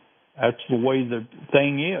warranty. That's the way the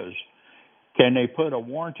thing is. Can they put a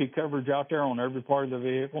warranty coverage out there on every part of the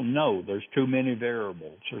vehicle? No, there's too many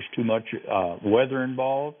variables. There's too much weather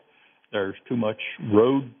involved. There's too much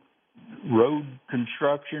road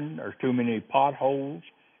construction. There's too many potholes.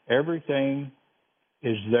 Everything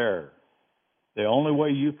is there. The only way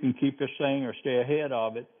you can keep this thing or stay ahead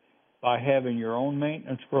of it by having your own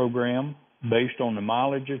maintenance program based on the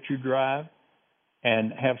mileage that you drive,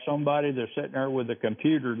 and have somebody that's sitting there with a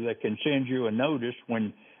computer that can send you a notice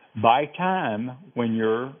when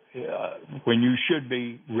you should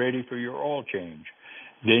be ready for your oil change.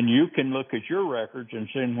 Then you can look at your records and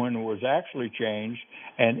see when it was actually changed,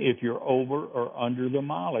 and if you're over or under the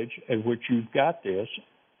mileage at which you've got this,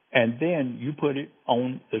 and then you put it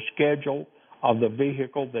on the schedule of the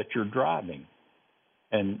vehicle that you're driving.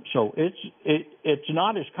 And so it's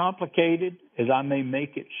not as complicated as I may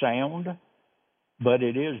make it sound, but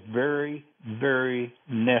it is very, very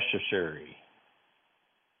necessary.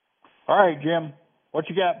 All right, Jim, what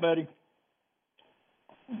you got, buddy?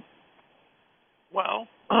 Well,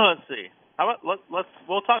 let's see. How about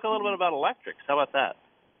we'll talk a little bit about electrics. How about that?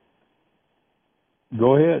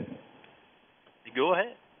 Go ahead. Go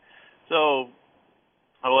ahead. So,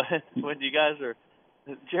 when you guys are,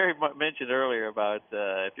 Jerry mentioned earlier about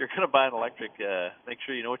if you're going to buy an electric, make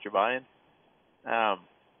sure you know what you're buying.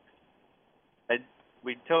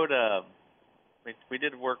 we towed we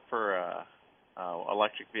did work for a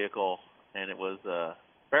electric vehicle, and it was a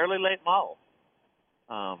fairly late model.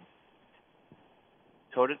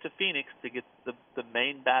 Towed it to Phoenix to get the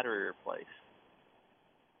main battery replaced.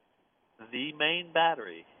 The main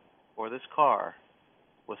battery for this car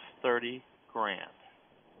was $30,000.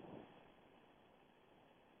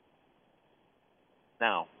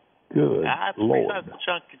 Now, Good that's Lord. a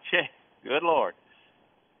chunk of change. Good Lord.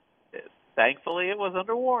 Thankfully, it was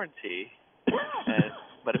under warranty,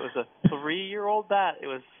 but it was a 3-year-old bat. It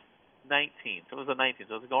was 19, so it was a 19,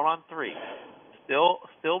 so it was going on 3.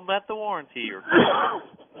 Still met the warranty requirement,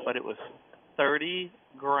 but it was $30,000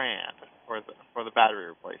 for the battery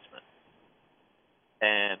replacement.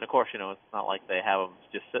 And of course, it's not like they have them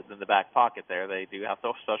just sitting in the back pocket there. They do have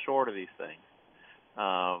to special order these things.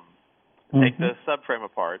 Take the subframe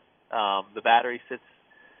apart. The battery sits.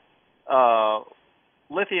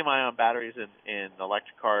 Lithium-ion batteries in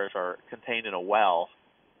electric cars are contained in a well,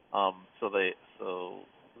 so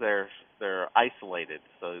they're isolated.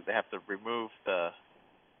 So they have to remove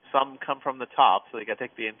some come from the top, so they got to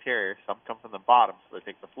take the interior. Some come from the bottom, so they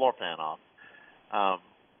take the floor pan off.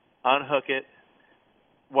 Unhook it.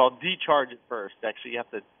 Well, decharge it first. Actually, you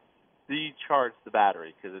have to decharge the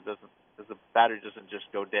battery because the battery doesn't just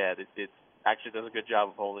go dead. It actually does a good job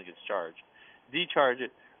of holding its charge. Decharge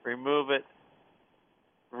it, remove it,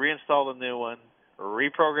 reinstall the new one,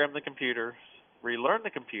 reprogram the computer, relearn the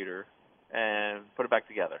computer, and put it back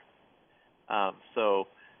together. So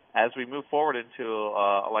as we move forward into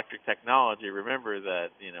electric technology, remember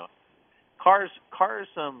that cars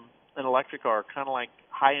and electric are kind of like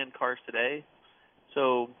high-end cars today.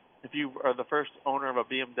 So if you are the first owner of a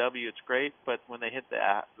BMW, it's great, but when they hit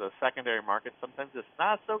the secondary market, sometimes it's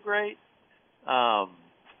not so great.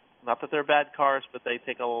 Not that they're bad cars, but they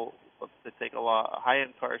take a lot.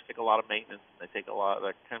 High-end cars take a lot of maintenance. They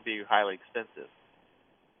can be highly expensive.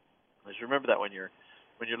 Just remember that when you're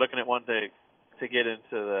looking at one to get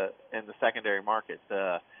into the secondary market.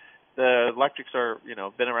 The electrics are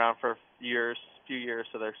been around for few years,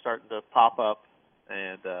 so they're starting to pop up,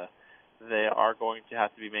 and they are going to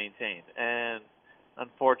have to be maintained. And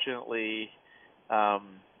unfortunately,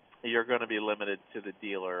 you're going to be limited to the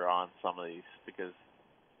dealer on some of these because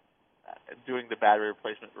doing the battery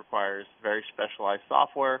replacement requires very specialized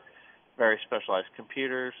software, very specialized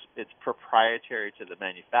computers. It's proprietary to the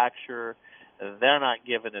manufacturer. They're not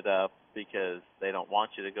giving it up because they don't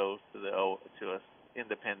want you to go to an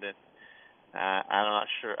independent. I'm not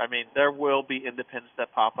sure. I mean, there will be independents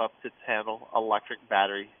that pop up to handle electric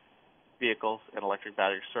battery vehicles and electric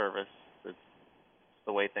battery service. It's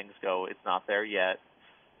the way things go. It's not there yet.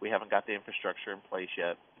 We haven't got the infrastructure in place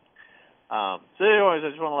yet. So anyways, I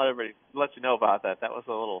just want to let you know about that. That was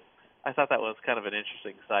I thought that was kind of an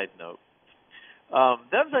interesting side note.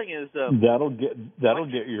 The other thing is that'll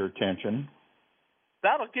get your attention.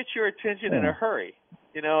 That'll get your attention in a hurry.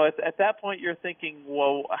 At that point you're thinking,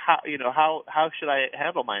 well, how should I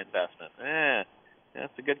handle my investment?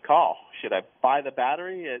 That's a good call. Should I buy the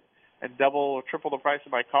battery and double or triple the price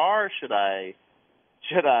of my car? Should I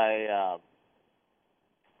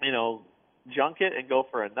junk it and go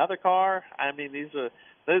for another car? I mean,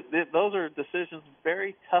 those are decisions,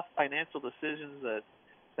 very tough financial decisions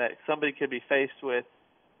that somebody could be faced with.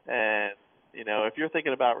 And if you're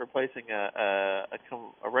thinking about replacing a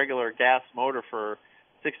regular gas motor for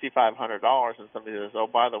 $6,500, and somebody says, "Oh,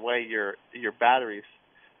 by the way, your battery's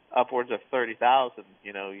upwards of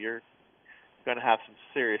 $30,000," you're going to have some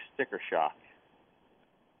serious sticker shock.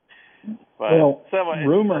 But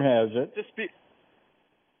rumor has it.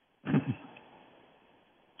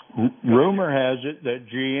 Rumor has it that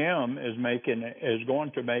GM is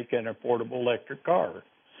going to make an affordable electric car,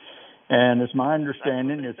 and it's my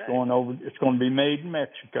understanding it's going to be made in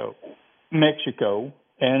Mexico,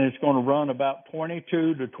 and it's going to run about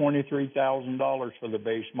 $22,000 to $23,000 for the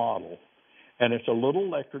base model, and it's a little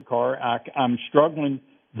electric car. I'm struggling.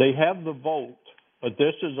 They have the Volt, but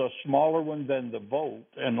this is a smaller one than the Volt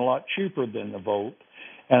and a lot cheaper than the Volt,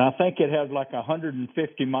 and I think it has like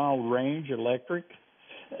 150-mile range electric.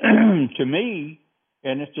 To me,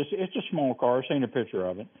 and it's a small car. I've seen a picture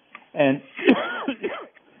of it, and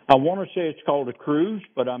I want to say it's called a Cruise,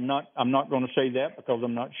 but I'm not going to say that because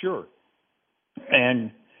I'm not sure.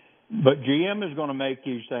 But GM is going to make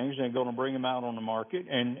these things and going to bring them out on the market,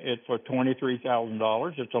 and it's for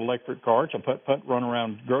 $23,000. It's an electric car. It's a putt run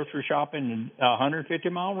around grocery shopping in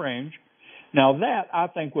 150-mile range. Now that I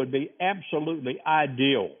think would be absolutely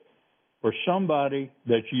ideal for somebody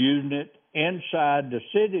that's using it inside the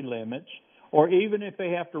city limits, or even if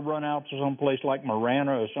they have to run out to some place like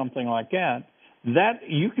Marana or something like that, that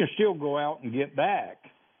you can still go out and get back,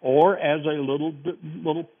 or as a little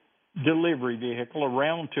delivery vehicle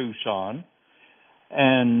around Tucson.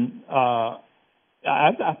 And I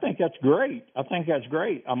think that's great.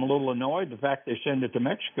 I'm a little annoyed the fact they send it to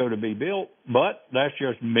Mexico to be built, but that's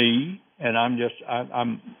just me. And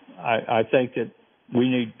I think that we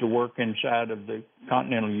need to work inside of the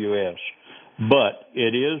continental U.S. But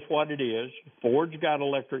it is what it is. Ford's got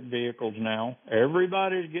electric vehicles now.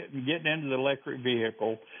 Everybody's getting into the electric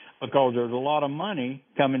vehicle because there's a lot of money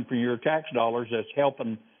coming from your tax dollars that's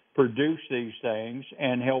helping produce these things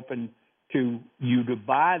and helping you to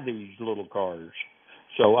buy these little cars.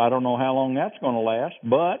 So I don't know how long that's going to last,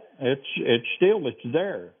 but it's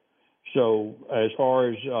there. So as far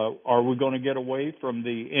as are we going to get away from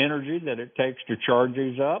the energy that it takes to charge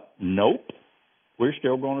these up? Nope. We're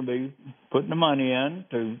still going to be putting the money in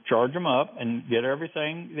to charge them up and get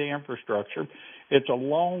everything, the infrastructure. It's a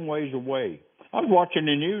long ways away. I was watching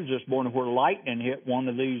the news this morning where lightning hit one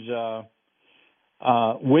of these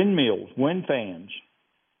wind fans.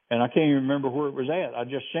 And I can't even remember where it was at. I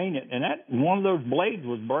just seen it. And that one of those blades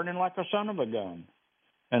was burning like a son of a gun.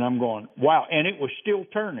 And I'm going, wow. And it was still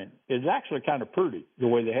turning. It's actually kind of pretty the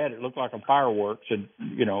way they had it. It looked like a fireworks and,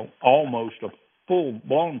 almost a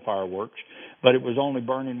full-blown fireworks. But it was only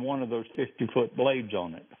burning one of those 50-foot blades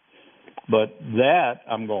on it. But that,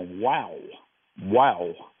 I'm going, wow.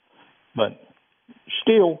 But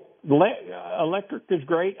still, electric is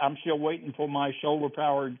great. I'm still waiting for my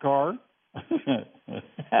solar-powered car.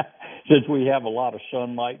 Since we have a lot of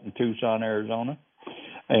sunlight in Tucson, Arizona,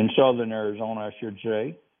 in southern Arizona, I should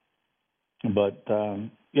say. But,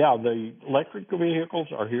 the electric vehicles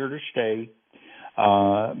are here to stay.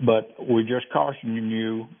 But we're just cautioning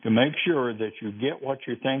you to make sure that you get what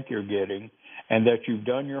you think you're getting and that you've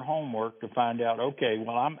done your homework to find out, okay,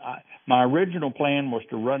 well, my original plan was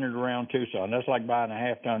to run it around Tucson. That's like buying a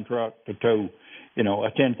half-ton truck to tow, a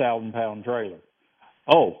 10,000-pound trailer.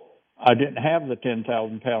 Oh, I didn't have the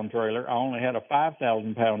 10,000-pound trailer. I only had a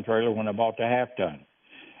 5,000-pound trailer when I bought the half-ton.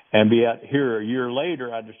 And here a year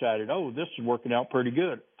later, I decided, this is working out pretty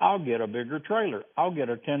good. I'll get a bigger trailer. I'll get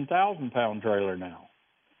a 10,000-pound trailer now.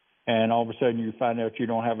 And all of a sudden you find out you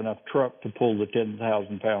don't have enough truck to pull the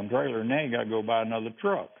 10,000-pound trailer. Now you got to go buy another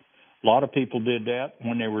truck. A lot of people did that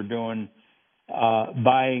when they were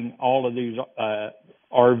buying all of these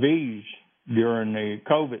RVs during the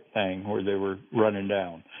COVID thing where they were running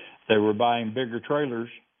down. They were buying bigger trailers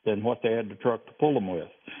than what they had the truck to pull them with.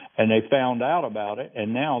 And they found out about it,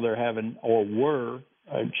 and now they're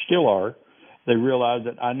still are, they realize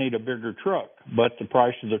that I need a bigger truck, but the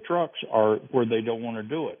price of the trucks are where they don't want to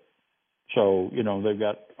do it. So, they've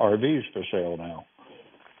got RVs for sale now.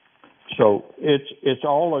 So it's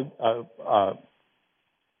all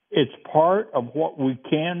it's part of what we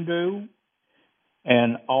can do.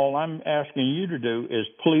 And all I'm asking you to do is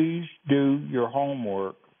please do your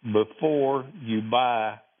homework before you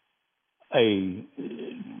buy a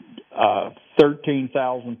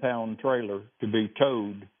 13,000-pound trailer to be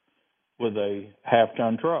towed with a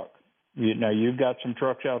half-ton truck. Now, you've got some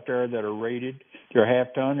trucks out there that are rated, they're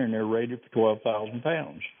half-ton, and they're rated for 12,000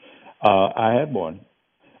 pounds. I had one.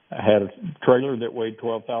 I had a trailer that weighed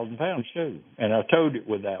 12,000 pounds, too, and I towed it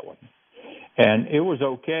with that one. And it was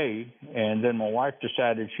okay, and then my wife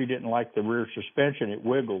decided she didn't like the rear suspension. It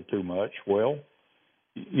wiggled too much. Well,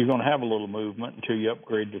 you're going to have a little movement until you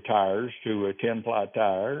upgrade the tires to a 10-ply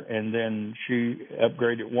tire, and then she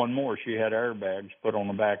upgraded one more. She had airbags put on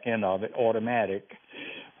the back end of it, automatic,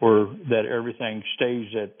 where that everything stays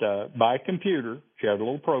by computer. She had a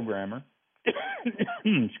little programmer.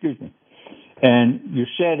 Excuse me. And you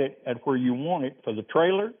set it at where you want it for the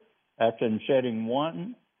trailer. That's in setting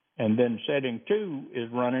 1, and then setting 2 is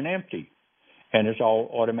running empty, and it's all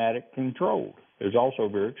automatic controlled. It's also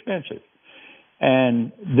very expensive.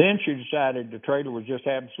 And then she decided the trailer was just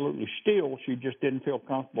absolutely still. She just didn't feel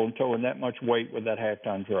comfortable in towing that much weight with that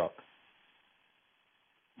half-ton truck.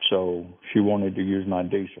 So she wanted to use my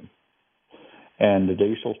diesel. And the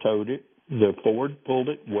diesel towed it. The Ford pulled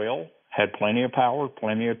it well, had plenty of power,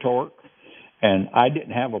 plenty of torque. And I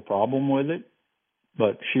didn't have a problem with it,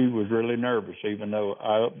 but she was really nervous, even though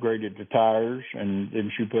I upgraded the tires, and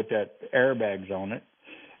then she put that airbags on it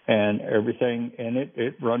and everything in it.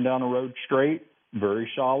 It run down the road straight, very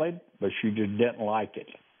solid, but she just didn't like it.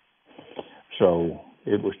 So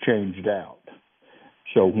it was changed out.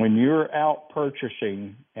 So when you're out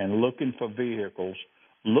purchasing and looking for vehicles,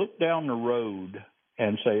 look down the road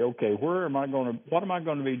and say, okay, what am I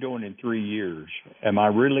going to be doing in 3 years? Am I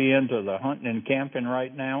really into the hunting and camping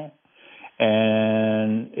right now?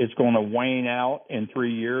 And it's going to wane out in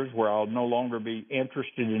 3 years where I'll no longer be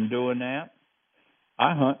interested in doing that.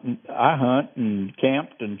 I hunt and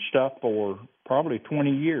camped and stuff for probably 20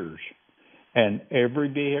 years, and every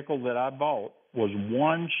vehicle that I bought was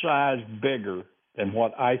one size bigger than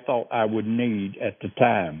what I thought I would need at the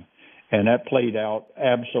time, and that played out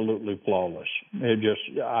absolutely flawless.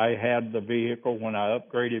 I had the vehicle when I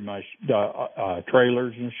upgraded my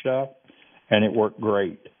trailers and stuff, and it worked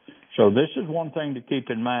great. So this is one thing to keep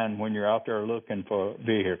in mind when you're out there looking for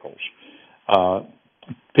vehicles.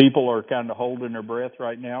 People are kind of holding their breath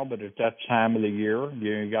right now, but at that time of the year,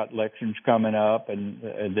 you got elections coming up, and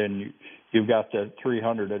then you've got the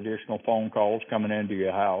 300 additional phone calls coming into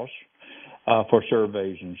your house for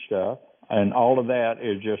surveys and stuff. And all of that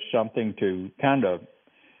is just something to kind of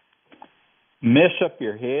mess up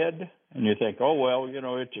your head, and you think, oh, well,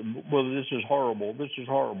 this is horrible. This is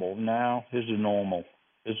horrible. Now, this is normal.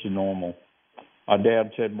 This is normal. My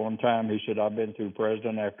dad said one time, he said, I've been through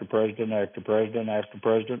president after president after president after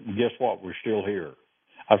president, and guess what? We're still here.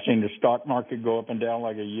 I've seen the stock market go up and down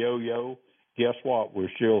like a yo-yo. Guess what? We're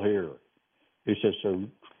still here. He said, so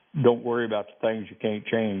don't worry about the things you can't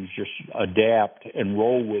change. Just adapt and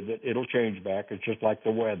roll with it. It'll change back. It's just like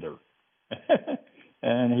the weather.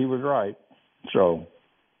 And he was right. So,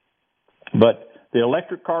 but the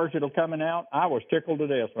electric cars that are coming out, I was tickled to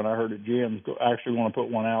death when I heard that GM's actually want to put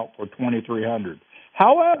one out for $2,300.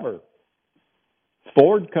 However,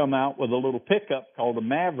 Ford come out with a little pickup called a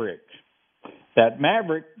Maverick. That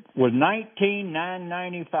Maverick was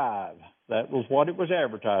 $19,995. That was what it was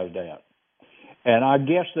advertised at. And I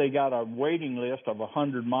guess they got a waiting list of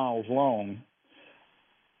 100 miles long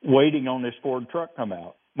waiting on this Ford truck come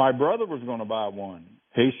out. My brother was going to buy one.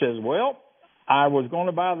 He says, well, I was going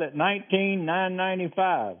to buy that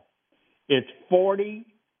 $19,995. It's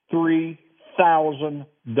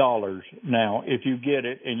 $43,000 now if you get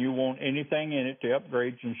it and you want anything in it, the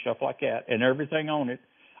upgrades and stuff like that, and everything on it,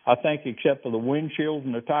 I think except for the windshield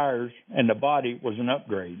and the tires and the body was an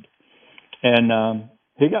upgrade. And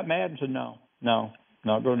he got mad and said, no,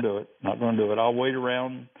 not going to do it. Not going to do it. I'll wait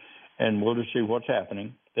around and we'll just see what's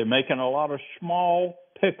happening. They're making a lot of small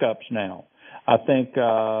pickups now. I think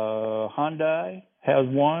Hyundai has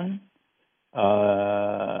one.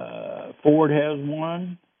 Ford has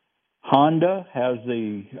one. Honda has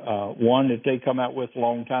the one that they come out with a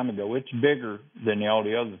long time ago. It's bigger than all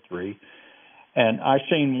the other three. And I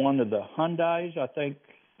seen one of the Hyundais, I think,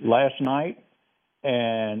 last night,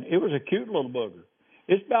 and it was a cute little booger.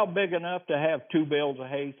 It's about big enough to have 2 bales of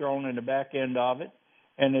hay thrown in the back end of it,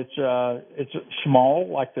 and it's small,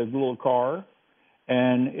 like the little car.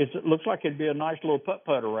 And it looks like it'd be a nice little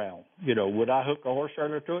putt-putt around. Would I hook a horse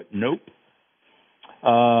trailer to it? Nope.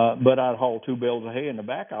 But I'd haul 2 bales of hay in the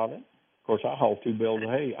back of it. Of course, I haul 2 bales of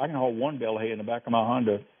hay. I can haul 1 bale of hay in the back of my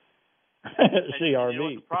Honda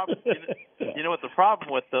CRV. You know what the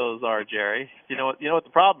problem with those are, Jerry? You know what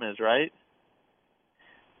the problem is, right?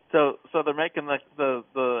 So they're making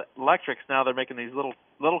the electrics now. They're making these little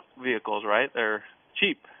vehicles, right? They're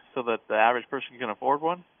cheap, so that the average person can afford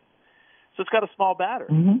one. So it's got a small battery.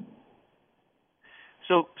 Mm-hmm.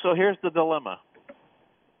 So here's the dilemma.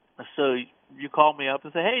 So you call me up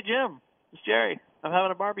and say, hey, Jim, it's Jerry. I'm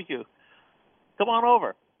having a barbecue. Come on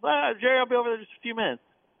over. Jerry, I'll be over there in just a few minutes.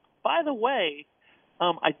 By the way,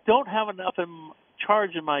 I don't have enough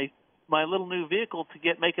charge in my little new vehicle to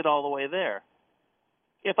make it all the way there.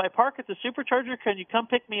 If I park at the supercharger, can you come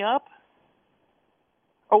pick me up?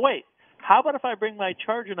 Oh, wait. How about if I bring my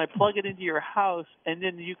charger and I plug it into your house, and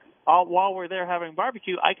then while we're there having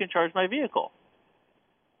barbecue, I can charge my vehicle?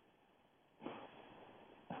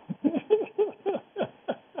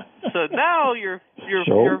 So now you're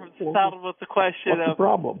saddled with the question what's of the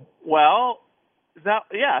problem? Well,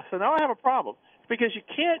 so now I have a problem because you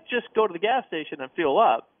can't just go to the gas station and fuel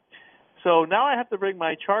up. So now I have to bring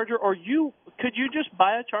my charger, or could you just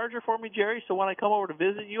buy a charger for me, Jerry, so when I come over to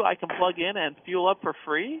visit you, I can plug in and fuel up for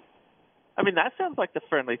free? I mean, that sounds like the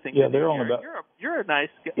friendly thing. Yeah, to they're do. only about. You're a nice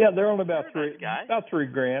guy. Yeah, they're only about $3,000. About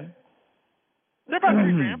 $3,000. They're about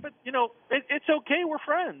 $3,000, but it's okay. We're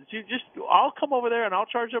friends. I'll come over there and I'll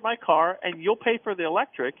charge up my car, and you'll pay for the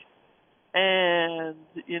electric, and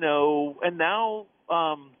and now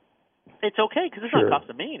it's okay because it's not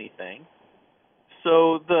costing me anything.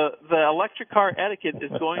 So the electric car etiquette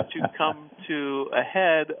is going to come to a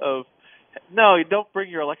head of, no, you don't bring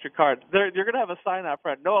your electric car. You're going to have a sign out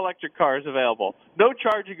front, no electric cars available, no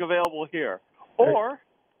charging available here. Or,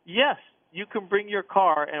 yes, you can bring your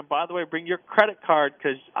car, and by the way, bring your credit card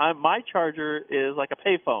because my charger is like a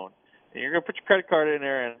payphone. And you're going to put your credit card in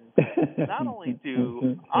there, and not only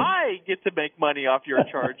do I get to make money off your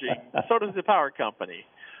charging, so does the power company.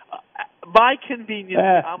 My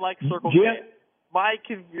convenience, I'm like Circle K. My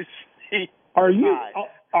convenience, Are you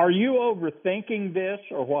overthinking this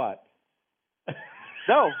or what?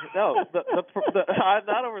 No. I'm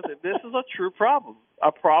not overthinking. This is a true problem.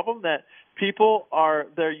 A problem that people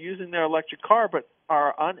they're using their electric car but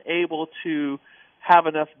are unable to have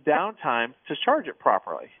enough downtime to charge it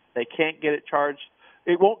properly. They can't get it charged.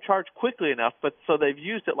 It won't charge quickly enough, but so they've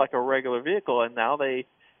used it like a regular vehicle, and now they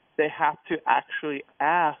have to actually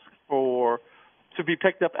ask to be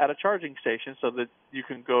picked up at a charging station so that you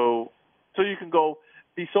can go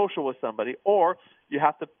be social with somebody, or you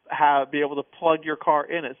have to be able to plug your car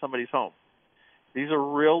in at somebody's home. These are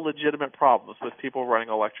real legitimate problems with people running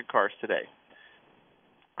electric cars today.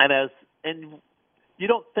 And you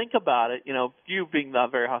don't think about it, you being a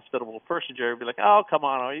very hospitable person, Jerry, would be like, oh, come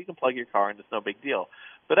on, you can plug your car in, it's no big deal.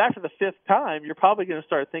 But after the fifth time, you're probably going to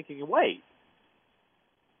start thinking, wait,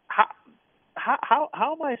 how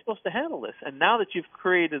am I supposed to handle this? And now that you've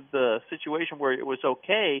created the situation where it was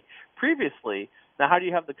okay previously, now how do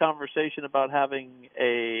you have the conversation about having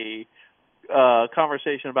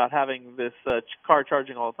this car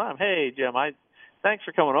charging all the time? Hey, Jim, thanks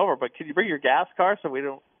for coming over, but can you bring your gas car so we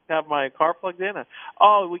don't have my car plugged in?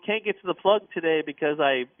 Oh, we can't get to the plug today because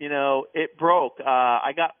it broke.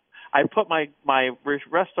 I put my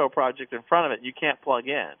resto project in front of it. You can't plug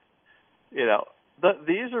in.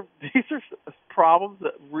 These are problems,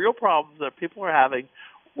 real problems that people are having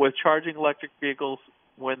with charging electric vehicles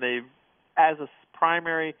as a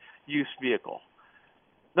primary use vehicle.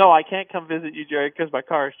 No, I can't come visit you, Jerry, because my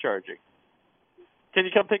car is charging. Can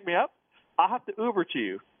you come pick me up? I'll have to Uber to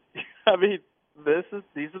you. I mean,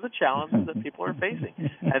 these are the challenges that people are facing,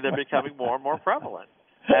 and they're becoming more and more prevalent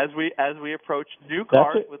as we approach new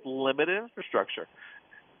cars with limited infrastructure.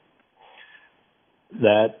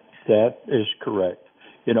 That is correct.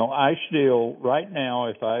 I still right now,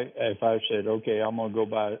 if I said, okay, I'm going to go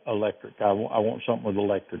buy electric, I want something with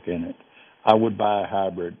electric in it, I would buy a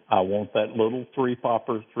hybrid. I want that little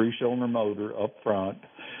 3-cylinder motor up front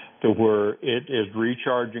to where it is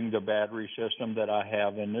recharging the battery system that I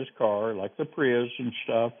have in this car, like the Prius and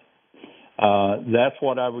stuff. That's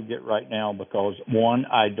what I would get right now because, one,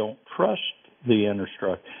 I don't trust the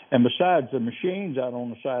infrastructure. And besides, the machines out on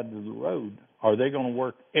the side of the road, are they going to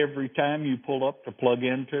work every time you pull up to plug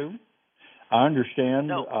into? I understand.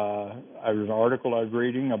 No. There was an article I was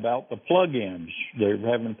reading about the plug-ins. They're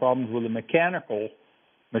having problems with the mechanical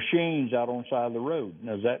machines out on the side of the road.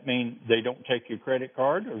 Now, does that mean they don't take your credit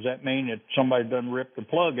card, or does that mean that somebody done ripped the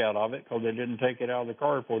plug out of it because they didn't take it out of the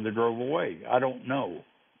car before they drove away? I don't know.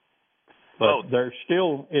 But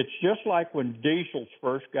it's just like when diesels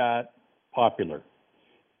first got popular.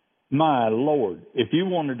 My Lord, if you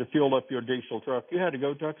wanted to fuel up your diesel truck, you had to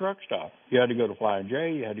go to a truck stop. You had to go to Flying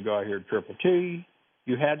J. You had to go out here to Triple T.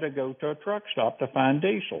 You had to go to a truck stop to find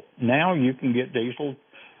diesel. Now you can get diesel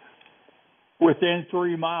within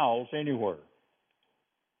 3 miles anywhere.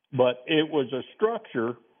 But it was a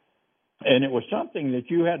structure, and it was something that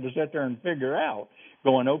you had to sit there and figure out,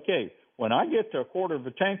 going, okay, when I get to a quarter of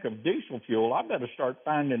a tank of diesel fuel, I better start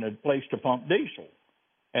finding a place to pump diesel.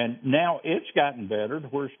 And now it's gotten better to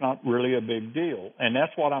where it's not really a big deal. And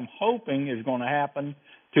that's what I'm hoping is going to happen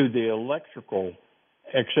to the electrical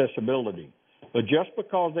accessibility. But just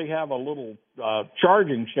because they have a little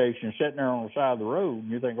charging station sitting there on the side of the road, and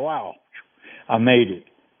you think, wow, I made it.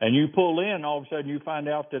 And you pull in, all of a sudden you find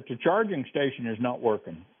out that the charging station is not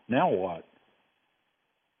working. Now what?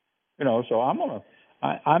 So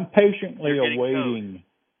I'm patiently awaiting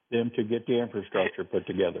them to get the infrastructure put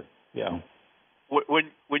together. Yeah.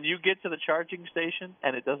 When you get to the charging station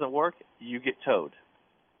and it doesn't work, you get towed.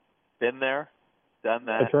 Been there, done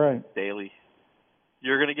that. That's right. Daily.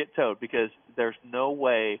 You're going to get towed because there's no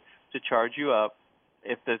way to charge you up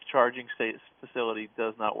if the charging facility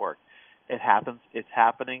does not work. It happens. It's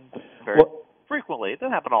happening very frequently. It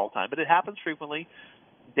doesn't happen all the time, but it happens frequently.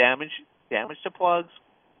 Damage to plugs,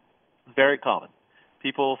 very common.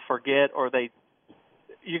 People forget, or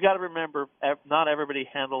you got to remember, not everybody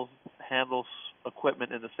handles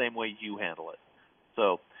equipment in the same way you handle it.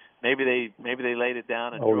 So maybe they laid it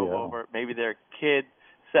down and drove over. Maybe their kid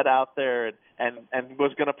sat out there and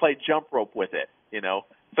was going to play jump rope with it.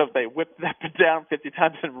 So if they whipped that down 50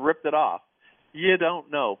 times and ripped it off, you don't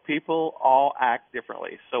know. People all act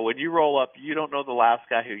differently. So when you roll up, you don't know the last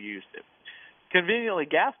guy who used it. Conveniently,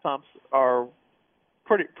 gas pumps are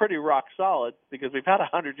pretty rock solid because we've had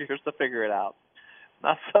 100 years to figure it out.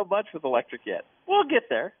 Not so much with electric yet. We'll get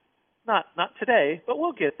there. Not today, but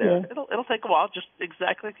we'll get there. Yeah. It'll take a while, just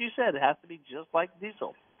exactly like you said. It has to be just like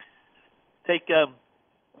diesel.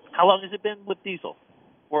 How long has it been with diesel?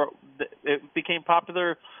 Where it became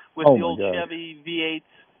popular with the old Chevy V8s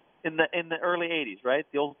in the early 80s, right?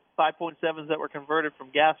 The old 5.7s that were converted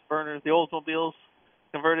from gas burners, the Oldsmobiles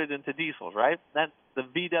converted into diesels, right? That's the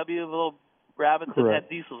VW, the little rabbits that had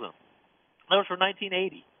diesels in them. Those were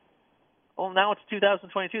 1980. Well, now it's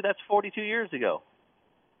 2022. That's 42 years ago.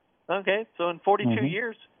 Okay, so in 42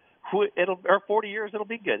 years, 40 years, it'll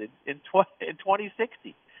be good. In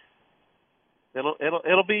 2060,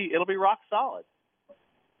 it'll be rock solid.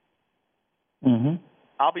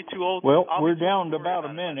 I'll be too old. Well, we're down to about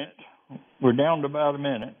a minute. We're down to about a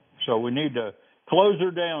minute, so we need to close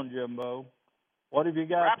her down, Jimbo. What have you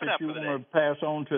got that you want to pass on to